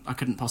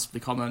couldn't possibly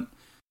comment.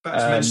 Better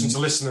to mention to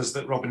listeners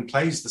that Robin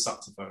plays the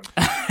saxophone.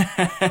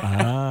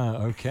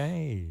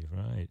 Okay,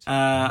 right.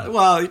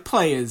 Well,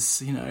 play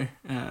is, an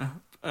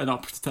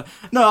operative term.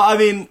 No, I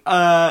mean,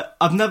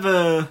 I've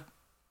never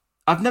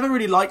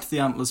really liked the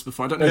Antlers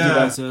before. I don't know if you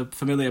guys are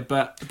familiar,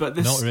 but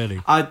this... Not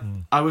really.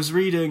 I was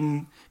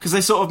reading... Because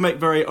they sort of make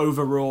very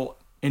overwrought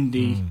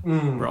indie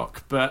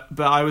rock, but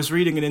I was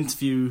reading an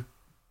interview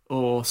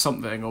or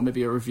something, or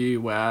maybe a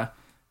review, where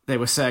they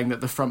were saying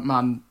that the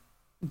frontman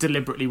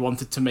deliberately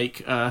wanted to make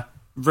a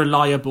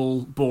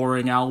reliable,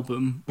 boring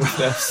album with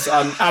this,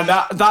 and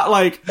that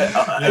like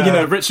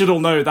Richard will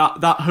know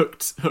that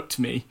hooked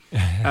me.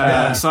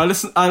 So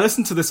I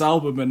listened to this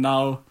album, and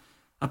now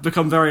I've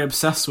become very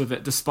obsessed with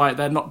it, despite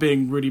there not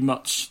being really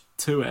much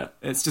to it.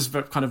 It's just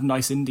very kind of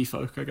nice indie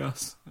folk, I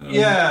guess.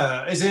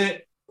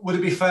 Would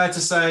it be fair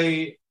to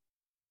say it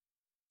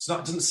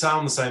doesn't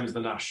sound the same as the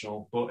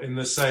National, but in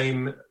the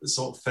same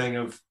sort of thing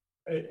of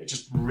it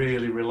just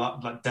really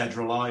dead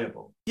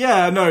reliable?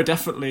 Yeah, no,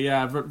 definitely,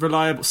 yeah.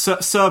 Reliable,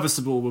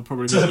 serviceable would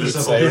probably be what you'd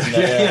say, isn't it?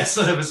 Yeah,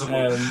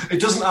 serviceable.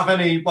 It doesn't have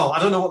any... Well, I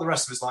don't know what the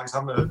rest of it's like, because I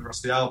haven't heard the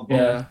rest of the album.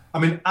 Yeah. I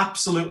mean,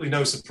 absolutely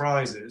no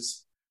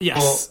surprises.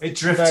 Yes. But it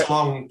drifts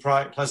along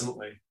quite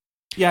pleasantly.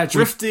 Yeah,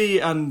 drifty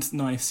and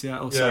nice, yeah.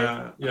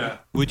 Also. Yeah.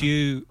 Would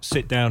you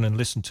sit down and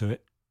listen to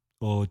it?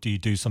 Or do you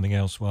do something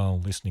else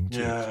while listening to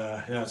it?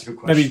 Yeah, that's a good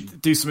question. Maybe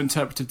do some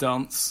interpretive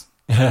dance.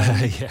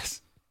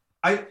 Yes.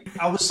 I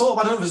was sort of,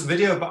 I don't know if it was a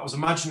video, but I was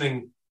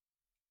imagining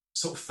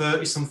sort of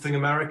 30-something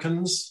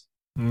Americans.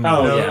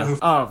 They're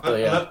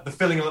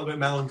feeling a little bit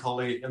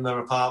melancholy in their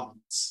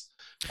apartments.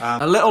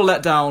 A little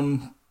let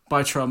down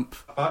by Trump.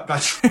 And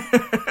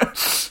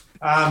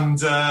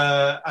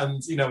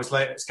it's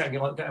late. It's getting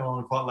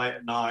on quite late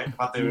at night. I've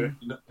had their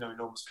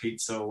enormous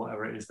pizza or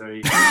whatever it is they're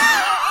eating.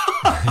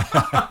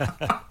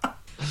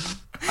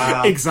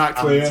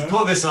 Exactly. To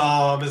put this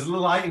on, the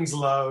lighting's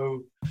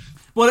low.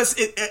 Well,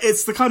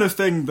 it's the kind of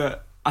thing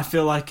that I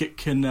feel like it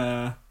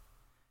can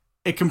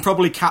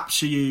probably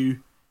capture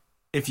you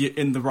if you're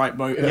in the right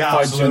moment. Yeah,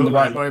 absolutely. In the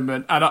right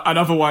moment, and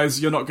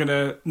otherwise you're not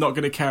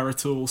gonna care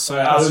at all. So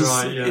it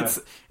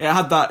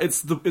had that.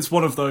 It's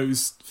one of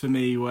those for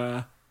me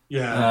where.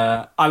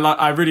 Yeah,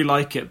 I really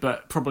like it,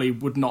 but probably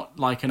would not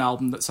like an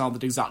album that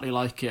sounded exactly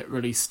like it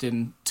released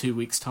in 2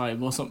 weeks'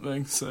 time or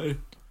something. So,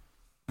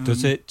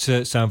 does it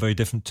sound very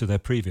different to their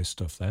previous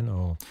stuff then,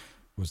 or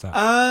was that?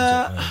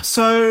 I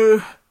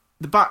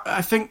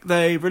think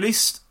they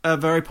released a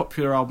very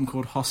popular album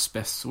called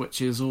Hospice, which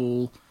is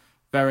all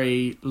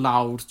very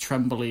loud,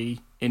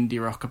 trembly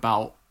indie rock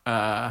about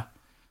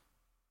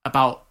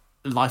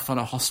life on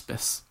a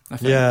hospice. I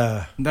think.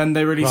 Yeah. And then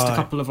they released a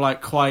couple of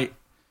like quite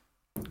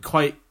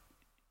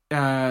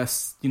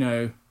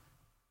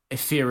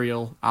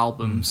ethereal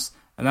albums,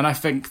 and then I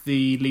think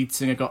the lead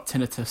singer got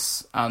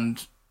tinnitus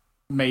and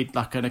made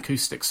like an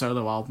acoustic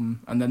solo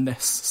album, and then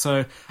this.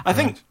 So I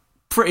think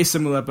pretty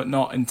similar, but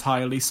not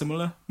entirely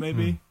similar.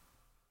 Maybe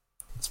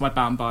it's my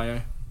band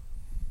bio.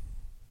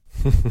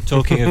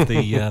 Talking of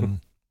the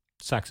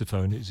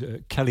saxophone, is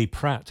Kelly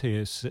Pratt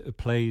here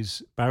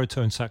plays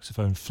baritone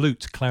saxophone,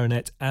 flute,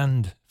 clarinet,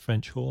 and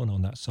French horn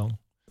on that song.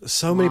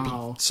 So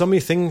many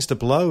things to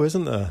blow,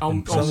 isn't there?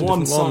 On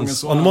one song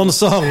as well. On one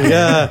song,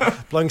 yeah.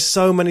 Blowing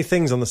so many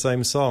things on the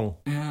same song.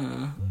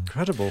 Yeah.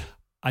 Incredible.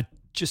 I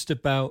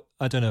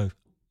don't know.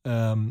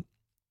 I'm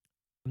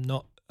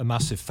not a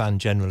massive fan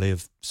generally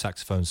of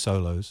saxophone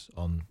solos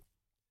on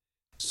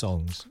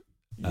songs.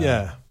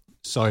 Yeah.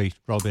 Sorry,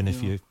 Robin,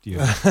 if you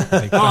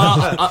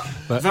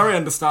but very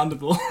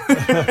understandable.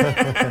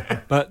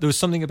 But there was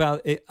something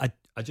about it. I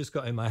just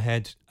got in my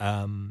head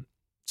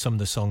some of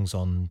the songs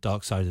on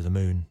Dark Side of the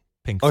Moon,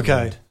 Pink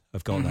Floyd,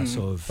 have got that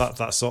sort of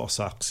that sort of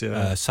sax,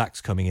 sax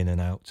coming in and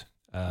out.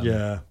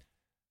 And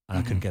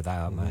I couldn't get that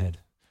out of my head.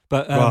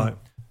 But I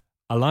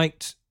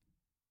liked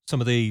some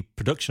of the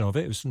production of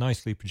it. It was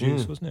nicely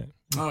produced, wasn't it?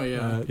 Oh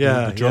yeah,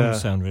 the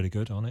drums sound really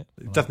good on it.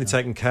 Definitely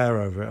taken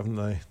care over it, haven't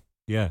they?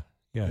 Yeah.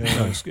 No,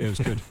 it was good.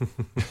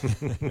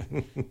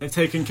 They've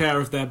taken care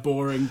of their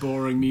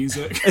boring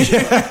music.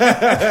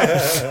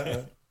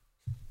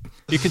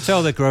 You can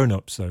tell they're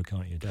grown-ups, though,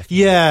 can't you?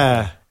 Definitely.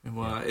 Yeah.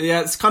 Well,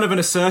 yeah, it's kind of an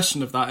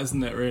assertion of that,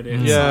 isn't it, really?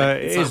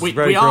 It's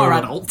we are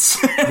adults.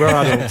 We're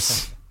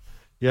adults.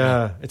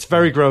 Yeah, it's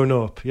very grown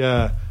up,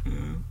 yeah.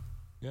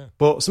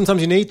 But sometimes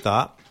you need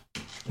that,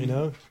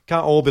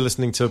 Can't all be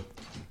listening to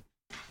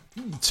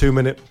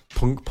 2-minute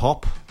punk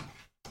pop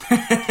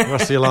the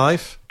rest of your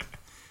life.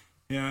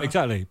 Yeah,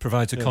 exactly.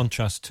 Provides a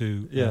contrast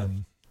to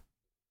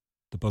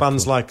the Bug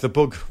bands Club. like the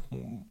Bug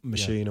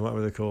Machine or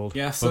whatever they're called.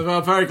 Yeah, so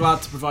we're very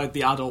glad to provide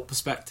the adult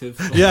perspective.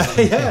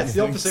 It's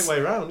the opposite way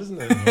around, isn't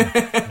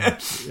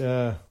it?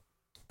 Yeah.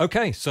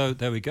 Okay, so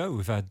there we go.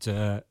 We've had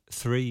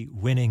 3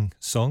 winning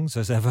songs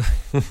as ever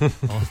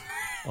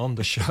on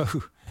the show.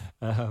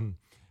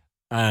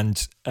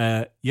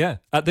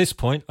 At this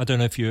point, I don't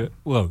know if you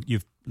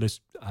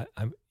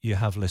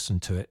have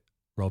listened to it,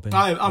 Robin.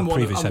 I'm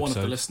one of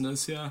the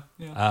listeners. Yeah.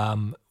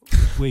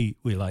 We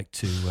like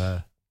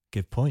to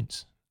give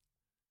points.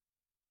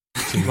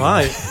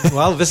 Right.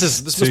 Well, this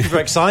must be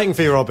very exciting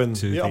for you, Robin.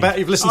 I bet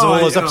you've listened to all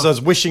those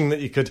episodes wishing that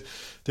you could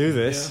do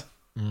this.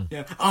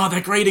 Yeah. Oh,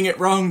 they're grading it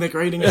wrong. It's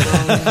been a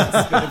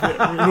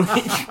bit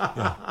weak.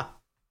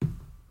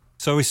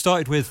 So we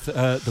started with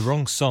the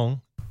wrong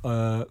song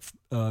by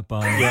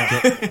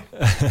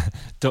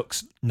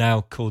Ducks,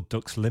 now called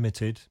Ducks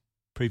Limited,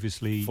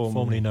 previously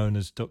formerly known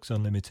as Ducks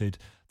Unlimited.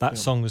 That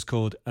song was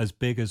called As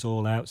Big As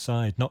All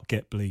Outside, not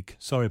Get Bleak.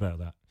 Sorry about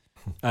that.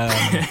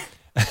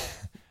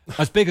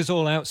 As Big As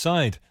All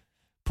Outside.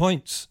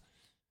 Points.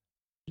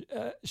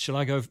 Shall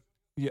I go?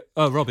 Yeah.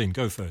 Oh, Robin,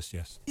 go first,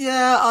 yes.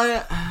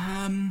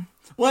 Yeah,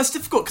 well, it's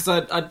difficult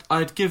because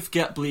I'd give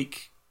Get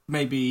Bleak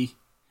maybe...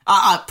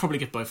 I'd probably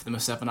give both of them a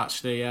 7,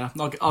 actually, yeah.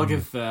 I'll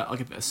give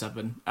it a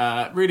 7.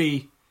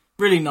 Really,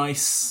 really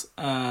nice.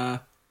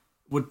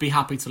 Would be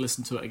happy to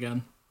listen to it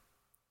again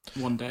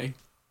one day.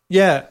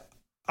 Yeah,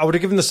 I would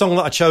have given the song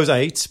that I chose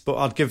 8, but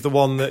I'd give the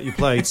one that you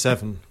played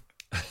 7.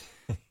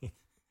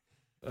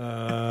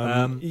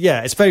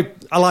 Yeah, it's very...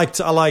 I liked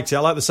it. I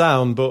like the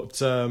sound,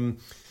 but I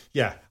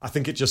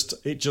think it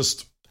just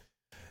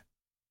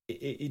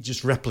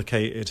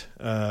replicated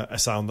a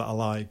sound that I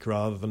like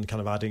rather than kind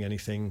of adding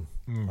anything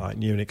like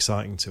new and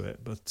exciting to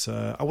it. But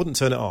I wouldn't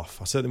turn it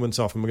off. I certainly wouldn't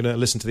turn it off. And we're going to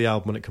listen to the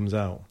album when it comes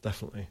out,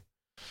 definitely.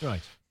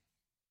 Right.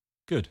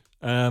 Good.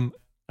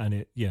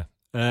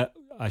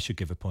 I should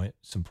give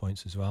some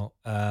points as well.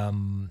 I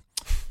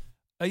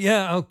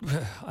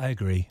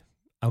agree.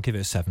 I'll give it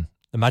a 7.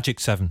 The Magic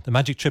 7. The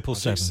Magic Triple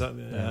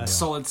 7. Yeah.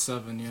 Solid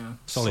 7, yeah.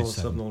 Solid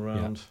 7 all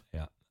round.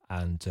 Yeah.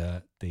 And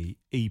the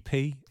EP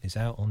is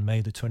out on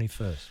May the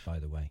 21st, by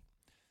the way.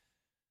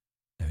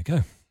 There we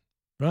go.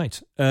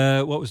 Right.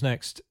 What was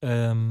next?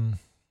 The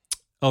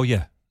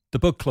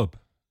Bug Club.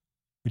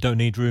 We Don't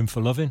Need Room for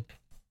Loving.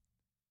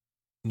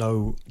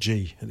 No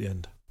G at the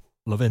end.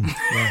 Loving.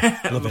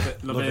 Yeah.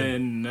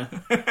 Loving.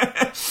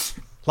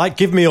 Like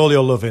Give Me All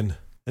Your Loving.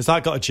 Has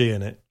that got a G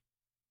in it?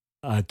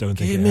 I don't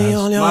think Give it me has.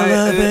 all your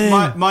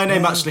loving. My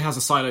name actually has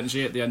a silent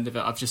G at the end of it.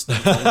 I've just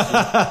never told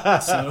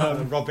you.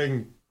 So,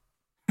 Robbing.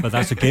 But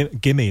that's a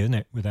gimme, isn't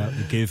it? Without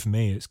the give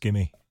me, it's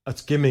gimme.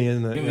 That's gimme,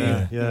 isn't it?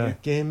 Gimme. Yeah.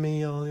 Give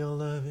me all your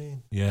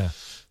loving. Yeah.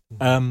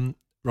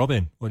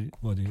 Robin, what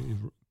do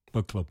you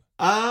Bug Club?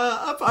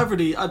 I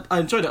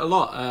enjoyed it a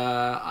lot.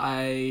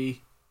 I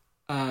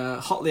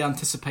hotly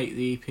anticipate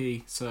the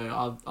EP,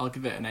 so I'll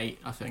give it an 8.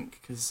 I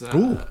think because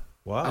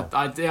wow.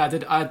 I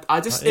did.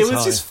 It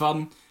was just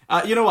fun.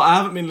 You know what? I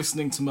haven't been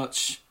listening to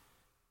much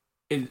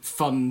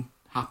fun,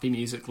 happy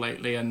music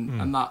lately,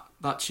 and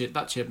that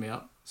cheered me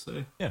up.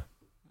 So yeah,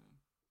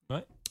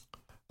 right.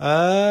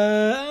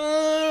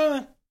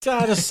 A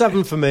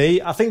 7 for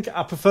me. I think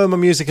I prefer my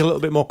music a little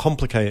bit more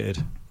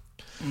complicated.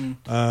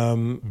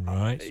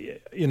 Right.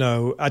 You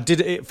know,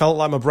 it felt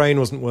like my brain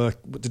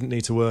didn't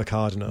need to work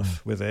hard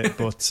enough with it,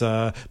 but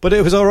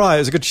it was all right. It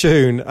was a good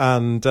tune,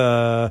 and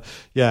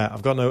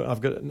I've got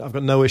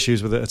no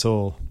issues with it at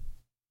all.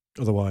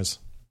 Otherwise,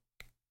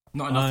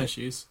 not enough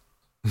issues.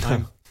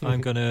 I'm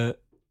gonna.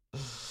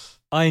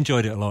 I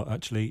enjoyed it a lot,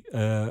 actually.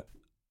 I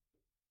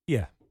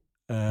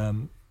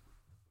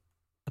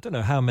don't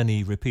know how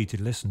many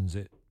repeated listens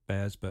it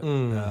bears, but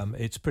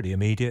it's pretty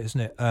immediate,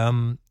 isn't it?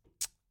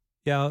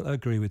 Yeah, I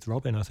agree with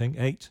Robin. I think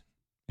 8.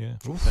 Yeah.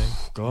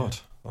 Oof, God,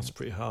 that's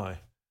pretty high.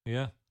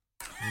 Yeah.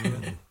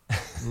 Yeah.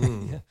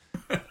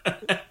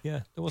 Yeah.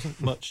 There wasn't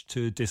much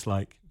to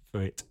dislike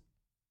for it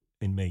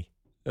in me.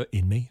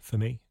 For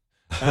me.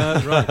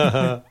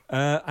 Right.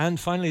 And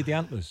finally, the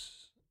Antlers.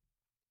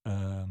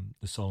 The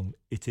song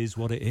 "It Is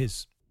What It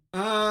Is."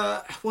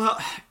 The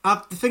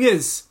thing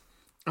is,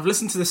 I've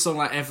listened to this song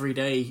like every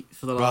day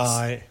for the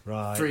last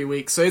 3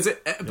 weeks. So is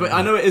it? But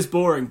I know it is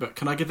boring. But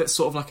can I give it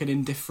sort of like an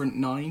indifferent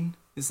 9?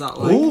 Is that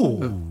like? Ooh,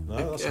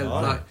 no, that's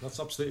fine. That's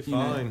absolutely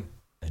fine.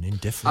 An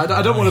indifferent.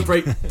 I don't want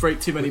to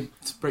break too many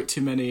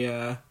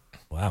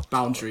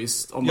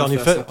boundaries on my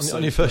first episode,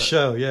 on your first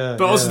show. Yeah,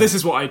 but also this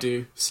is what I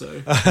do. So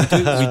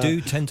we do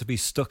tend to be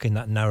stuck in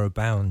that narrow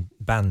band.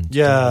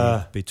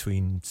 Yeah,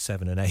 between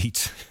 7 and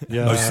 8.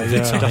 Yeah, most of the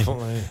time.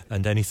 Definitely.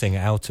 And anything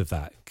out of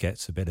that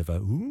gets a bit of a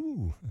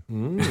ooh.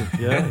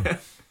 Yeah.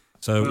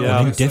 So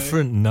an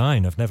indifferent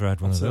 9. I've never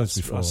had one of those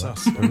before.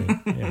 That's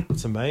brilliant. Yeah.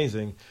 It's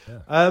amazing.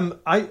 Yeah.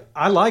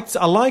 I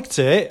liked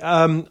it.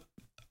 I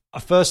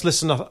first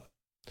listened.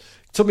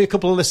 It took me a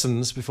couple of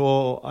listens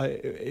before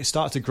it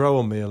started to grow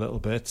on me a little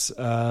bit.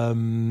 I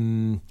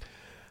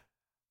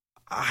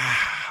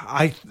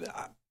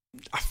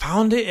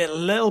found it a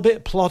little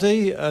bit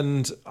ploddy,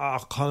 and I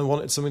kind of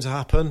wanted something to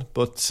happen,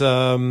 but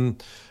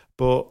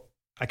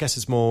I guess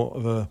it's more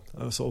of a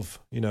sort of,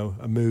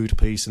 a mood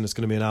piece, and it's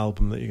going to be an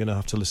album that you're going to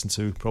have to listen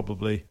to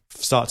probably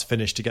start to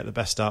finish to get the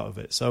best out of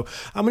it. So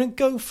I'm going to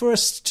go for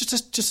just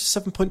a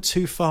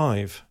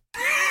 7.25.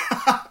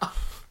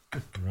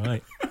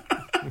 Right.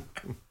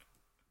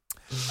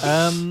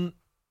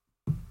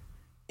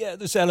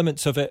 There's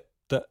elements of it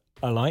that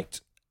I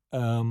liked. I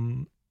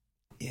don't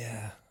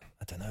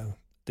know.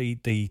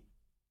 The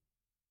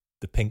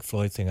Pink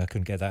Floyd thing, I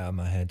couldn't get that out of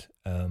my head.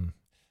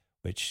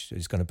 which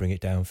is going to bring it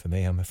down for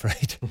me, I'm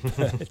afraid.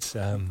 But,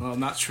 well,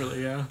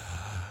 naturally, yeah.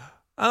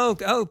 I'll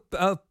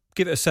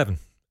give it a 7.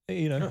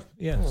 You know,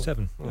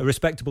 7, a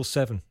respectable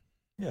 7.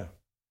 Yeah.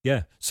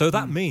 Yeah. So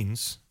that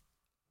means,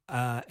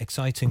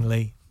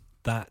 excitingly,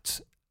 that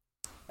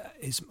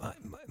is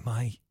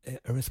my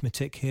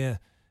arithmetic here.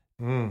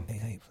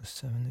 8 plus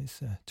 7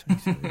 is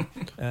 23.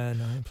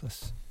 9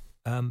 plus.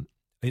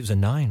 It was a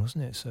 9,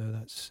 wasn't it? So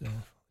that's.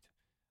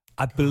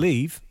 I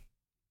believe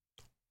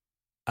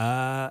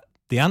the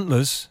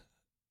Antlers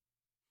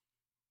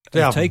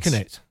have taken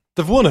it.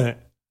 They've won it.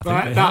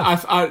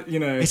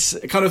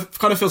 It kind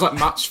of feels like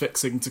match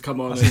fixing to come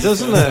on,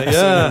 doesn't it?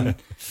 Yeah,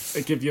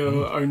 and give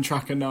your own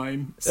track a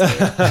 9. So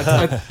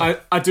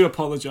I do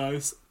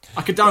apologise.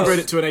 I could downgrade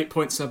it to an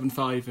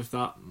 8.75 if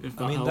that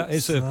helps. That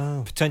is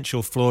a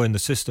potential flaw in the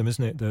system,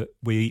 isn't it? That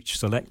we each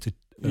selected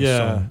a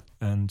song,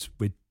 and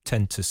we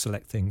tend to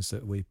select things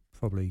that we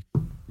probably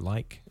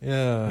like.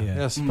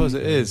 Yeah, I suppose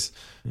it is.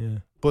 Yeah,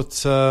 but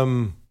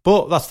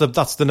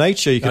that's the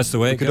nature. That's the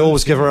way you could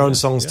always give our own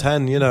songs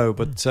 10, you know.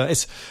 But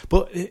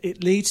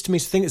it leads to me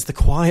to think it's the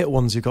quiet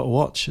ones you've got to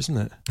watch, isn't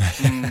it?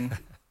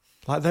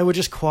 Like they were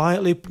just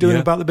quietly doing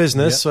about the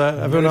business, so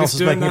everyone else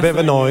is making a bit of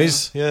a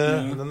noise,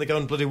 and then they go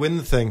and bloody win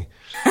the thing.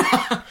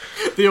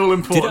 The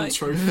all-important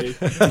trophy.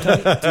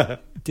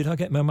 Did I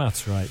get my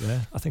maths right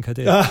there? I think I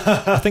did.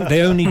 I think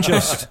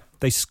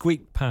they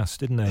squeaked past,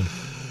 didn't they?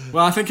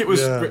 Well, I think it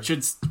was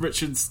Richard's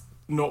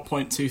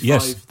 0.25.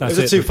 Yes, that's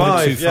it.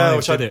 2.5, yeah,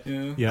 which I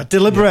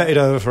deliberated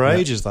over for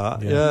ages.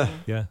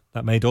 Yeah,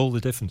 that made all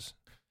the difference.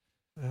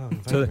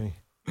 So,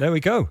 there we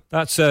go.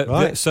 That's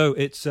right. So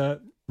it's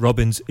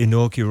Robin's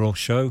inaugural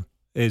show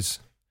is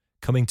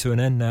coming to an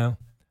end now.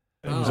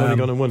 He's only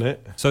going to win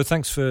it. So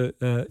thanks for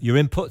your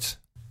input.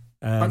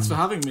 Thanks for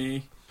having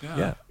me.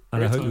 Yeah,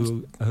 and I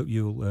hope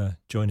you'll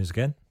join us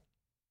again.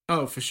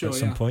 Oh, for sure. At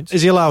some point.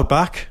 Is he allowed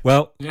back?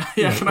 Well,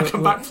 yeah. Can I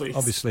come back, please?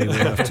 Obviously, we'll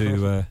have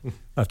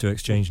to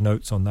exchange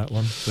notes on that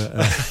one. But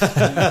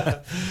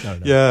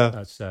no,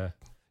 that's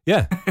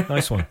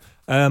nice one.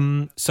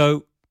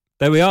 So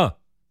there we are.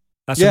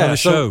 That's another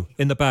show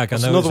in the bag. I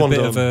know it's a bit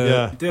of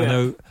a.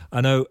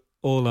 I know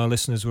all our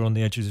listeners were on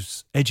the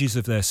edges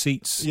of their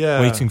seats,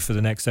 waiting for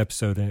the next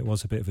episode, and it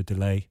was a bit of a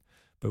delay.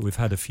 But we've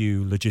had a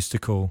few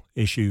logistical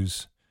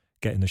issues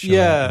getting the show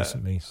out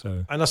recently.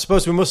 So, and I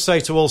suppose we must say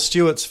to all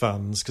Stewart's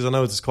fans, because I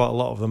know there's quite a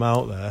lot of them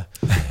out there,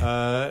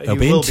 they'll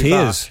be in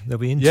tears. They'll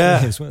be in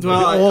tears. Won't they?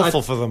 It'll be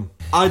awful for them.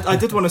 I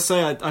did want to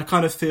say I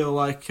kind of feel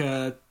like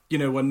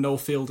when Noel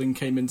Fielding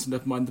came into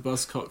Nevermind the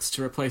Buzzcocks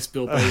to replace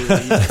Bill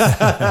Bailey,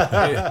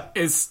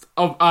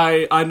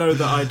 I know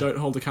that I don't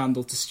hold a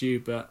candle to Stu,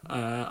 but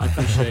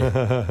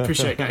I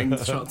appreciate getting the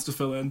chance to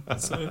fill in.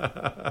 So.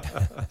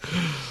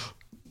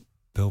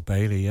 Bill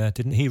Bailey,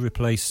 didn't he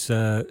replace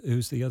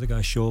who's the other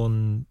guy?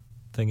 Sean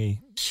thingy.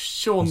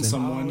 Sean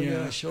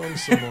someone. Sean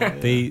someone.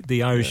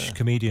 The Irish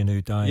comedian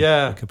who died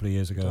a couple of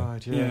years ago.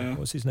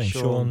 What's his name?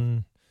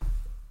 Sean.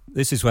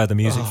 This is where the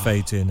music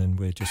fades in, and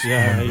we're just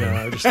Sean.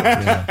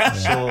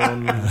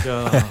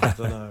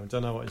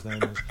 Don't know what his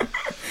name is.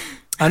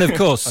 And of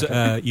course,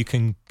 you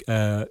can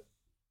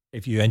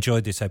if you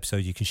enjoyed this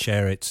episode, you can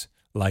share it,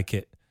 like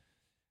it.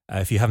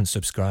 If you haven't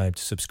subscribed,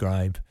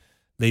 subscribe.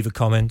 Leave a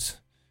comment.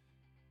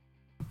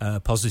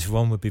 A positive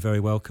one would be very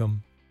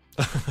welcome,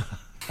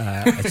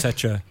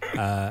 etc.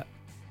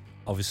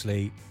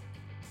 Obviously,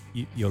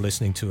 you're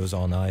listening to us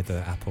on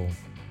either Apple,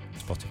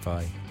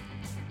 Spotify,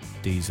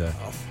 Deezer,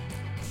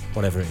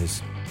 whatever it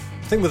is.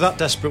 I think we're that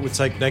desperate we'd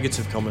take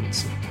negative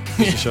comments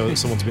just to show that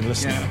someone's been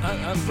listening.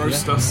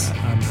 Roast us.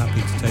 I'm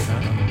happy to take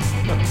that.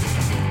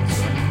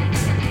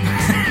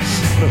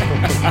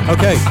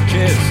 Okay,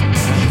 cheers.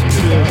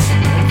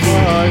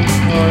 Bye.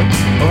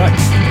 All right.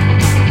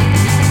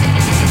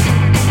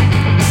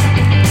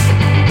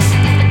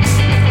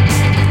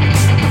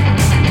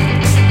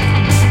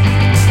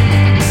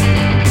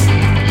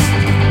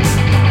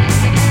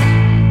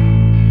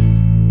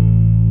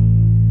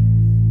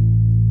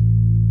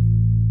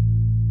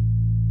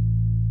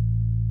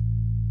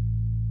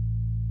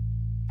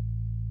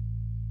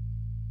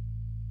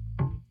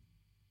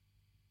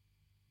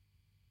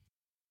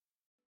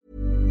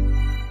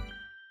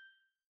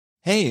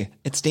 Hey,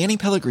 it's Danny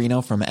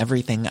Pellegrino from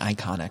Everything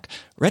Iconic.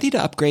 Ready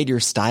to upgrade your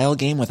style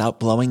game without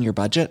blowing your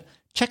budget?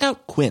 Check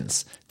out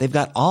Quince. They've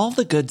got all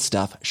the good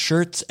stuff,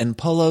 shirts and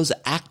polos,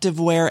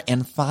 activewear,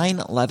 and fine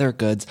leather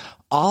goods,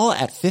 all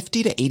at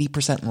 50 to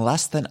 80%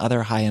 less than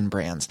other high-end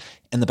brands.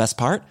 And the best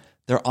part?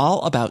 They're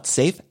all about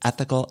safe,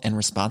 ethical, and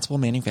responsible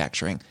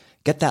manufacturing.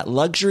 Get that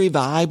luxury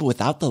vibe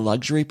without the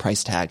luxury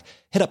price tag.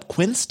 Hit up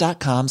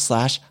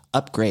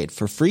quince.com/upgrade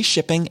for free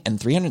shipping and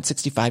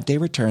 365-day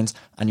returns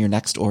on your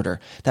next order.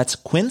 That's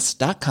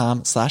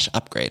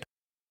quince.com/upgrade.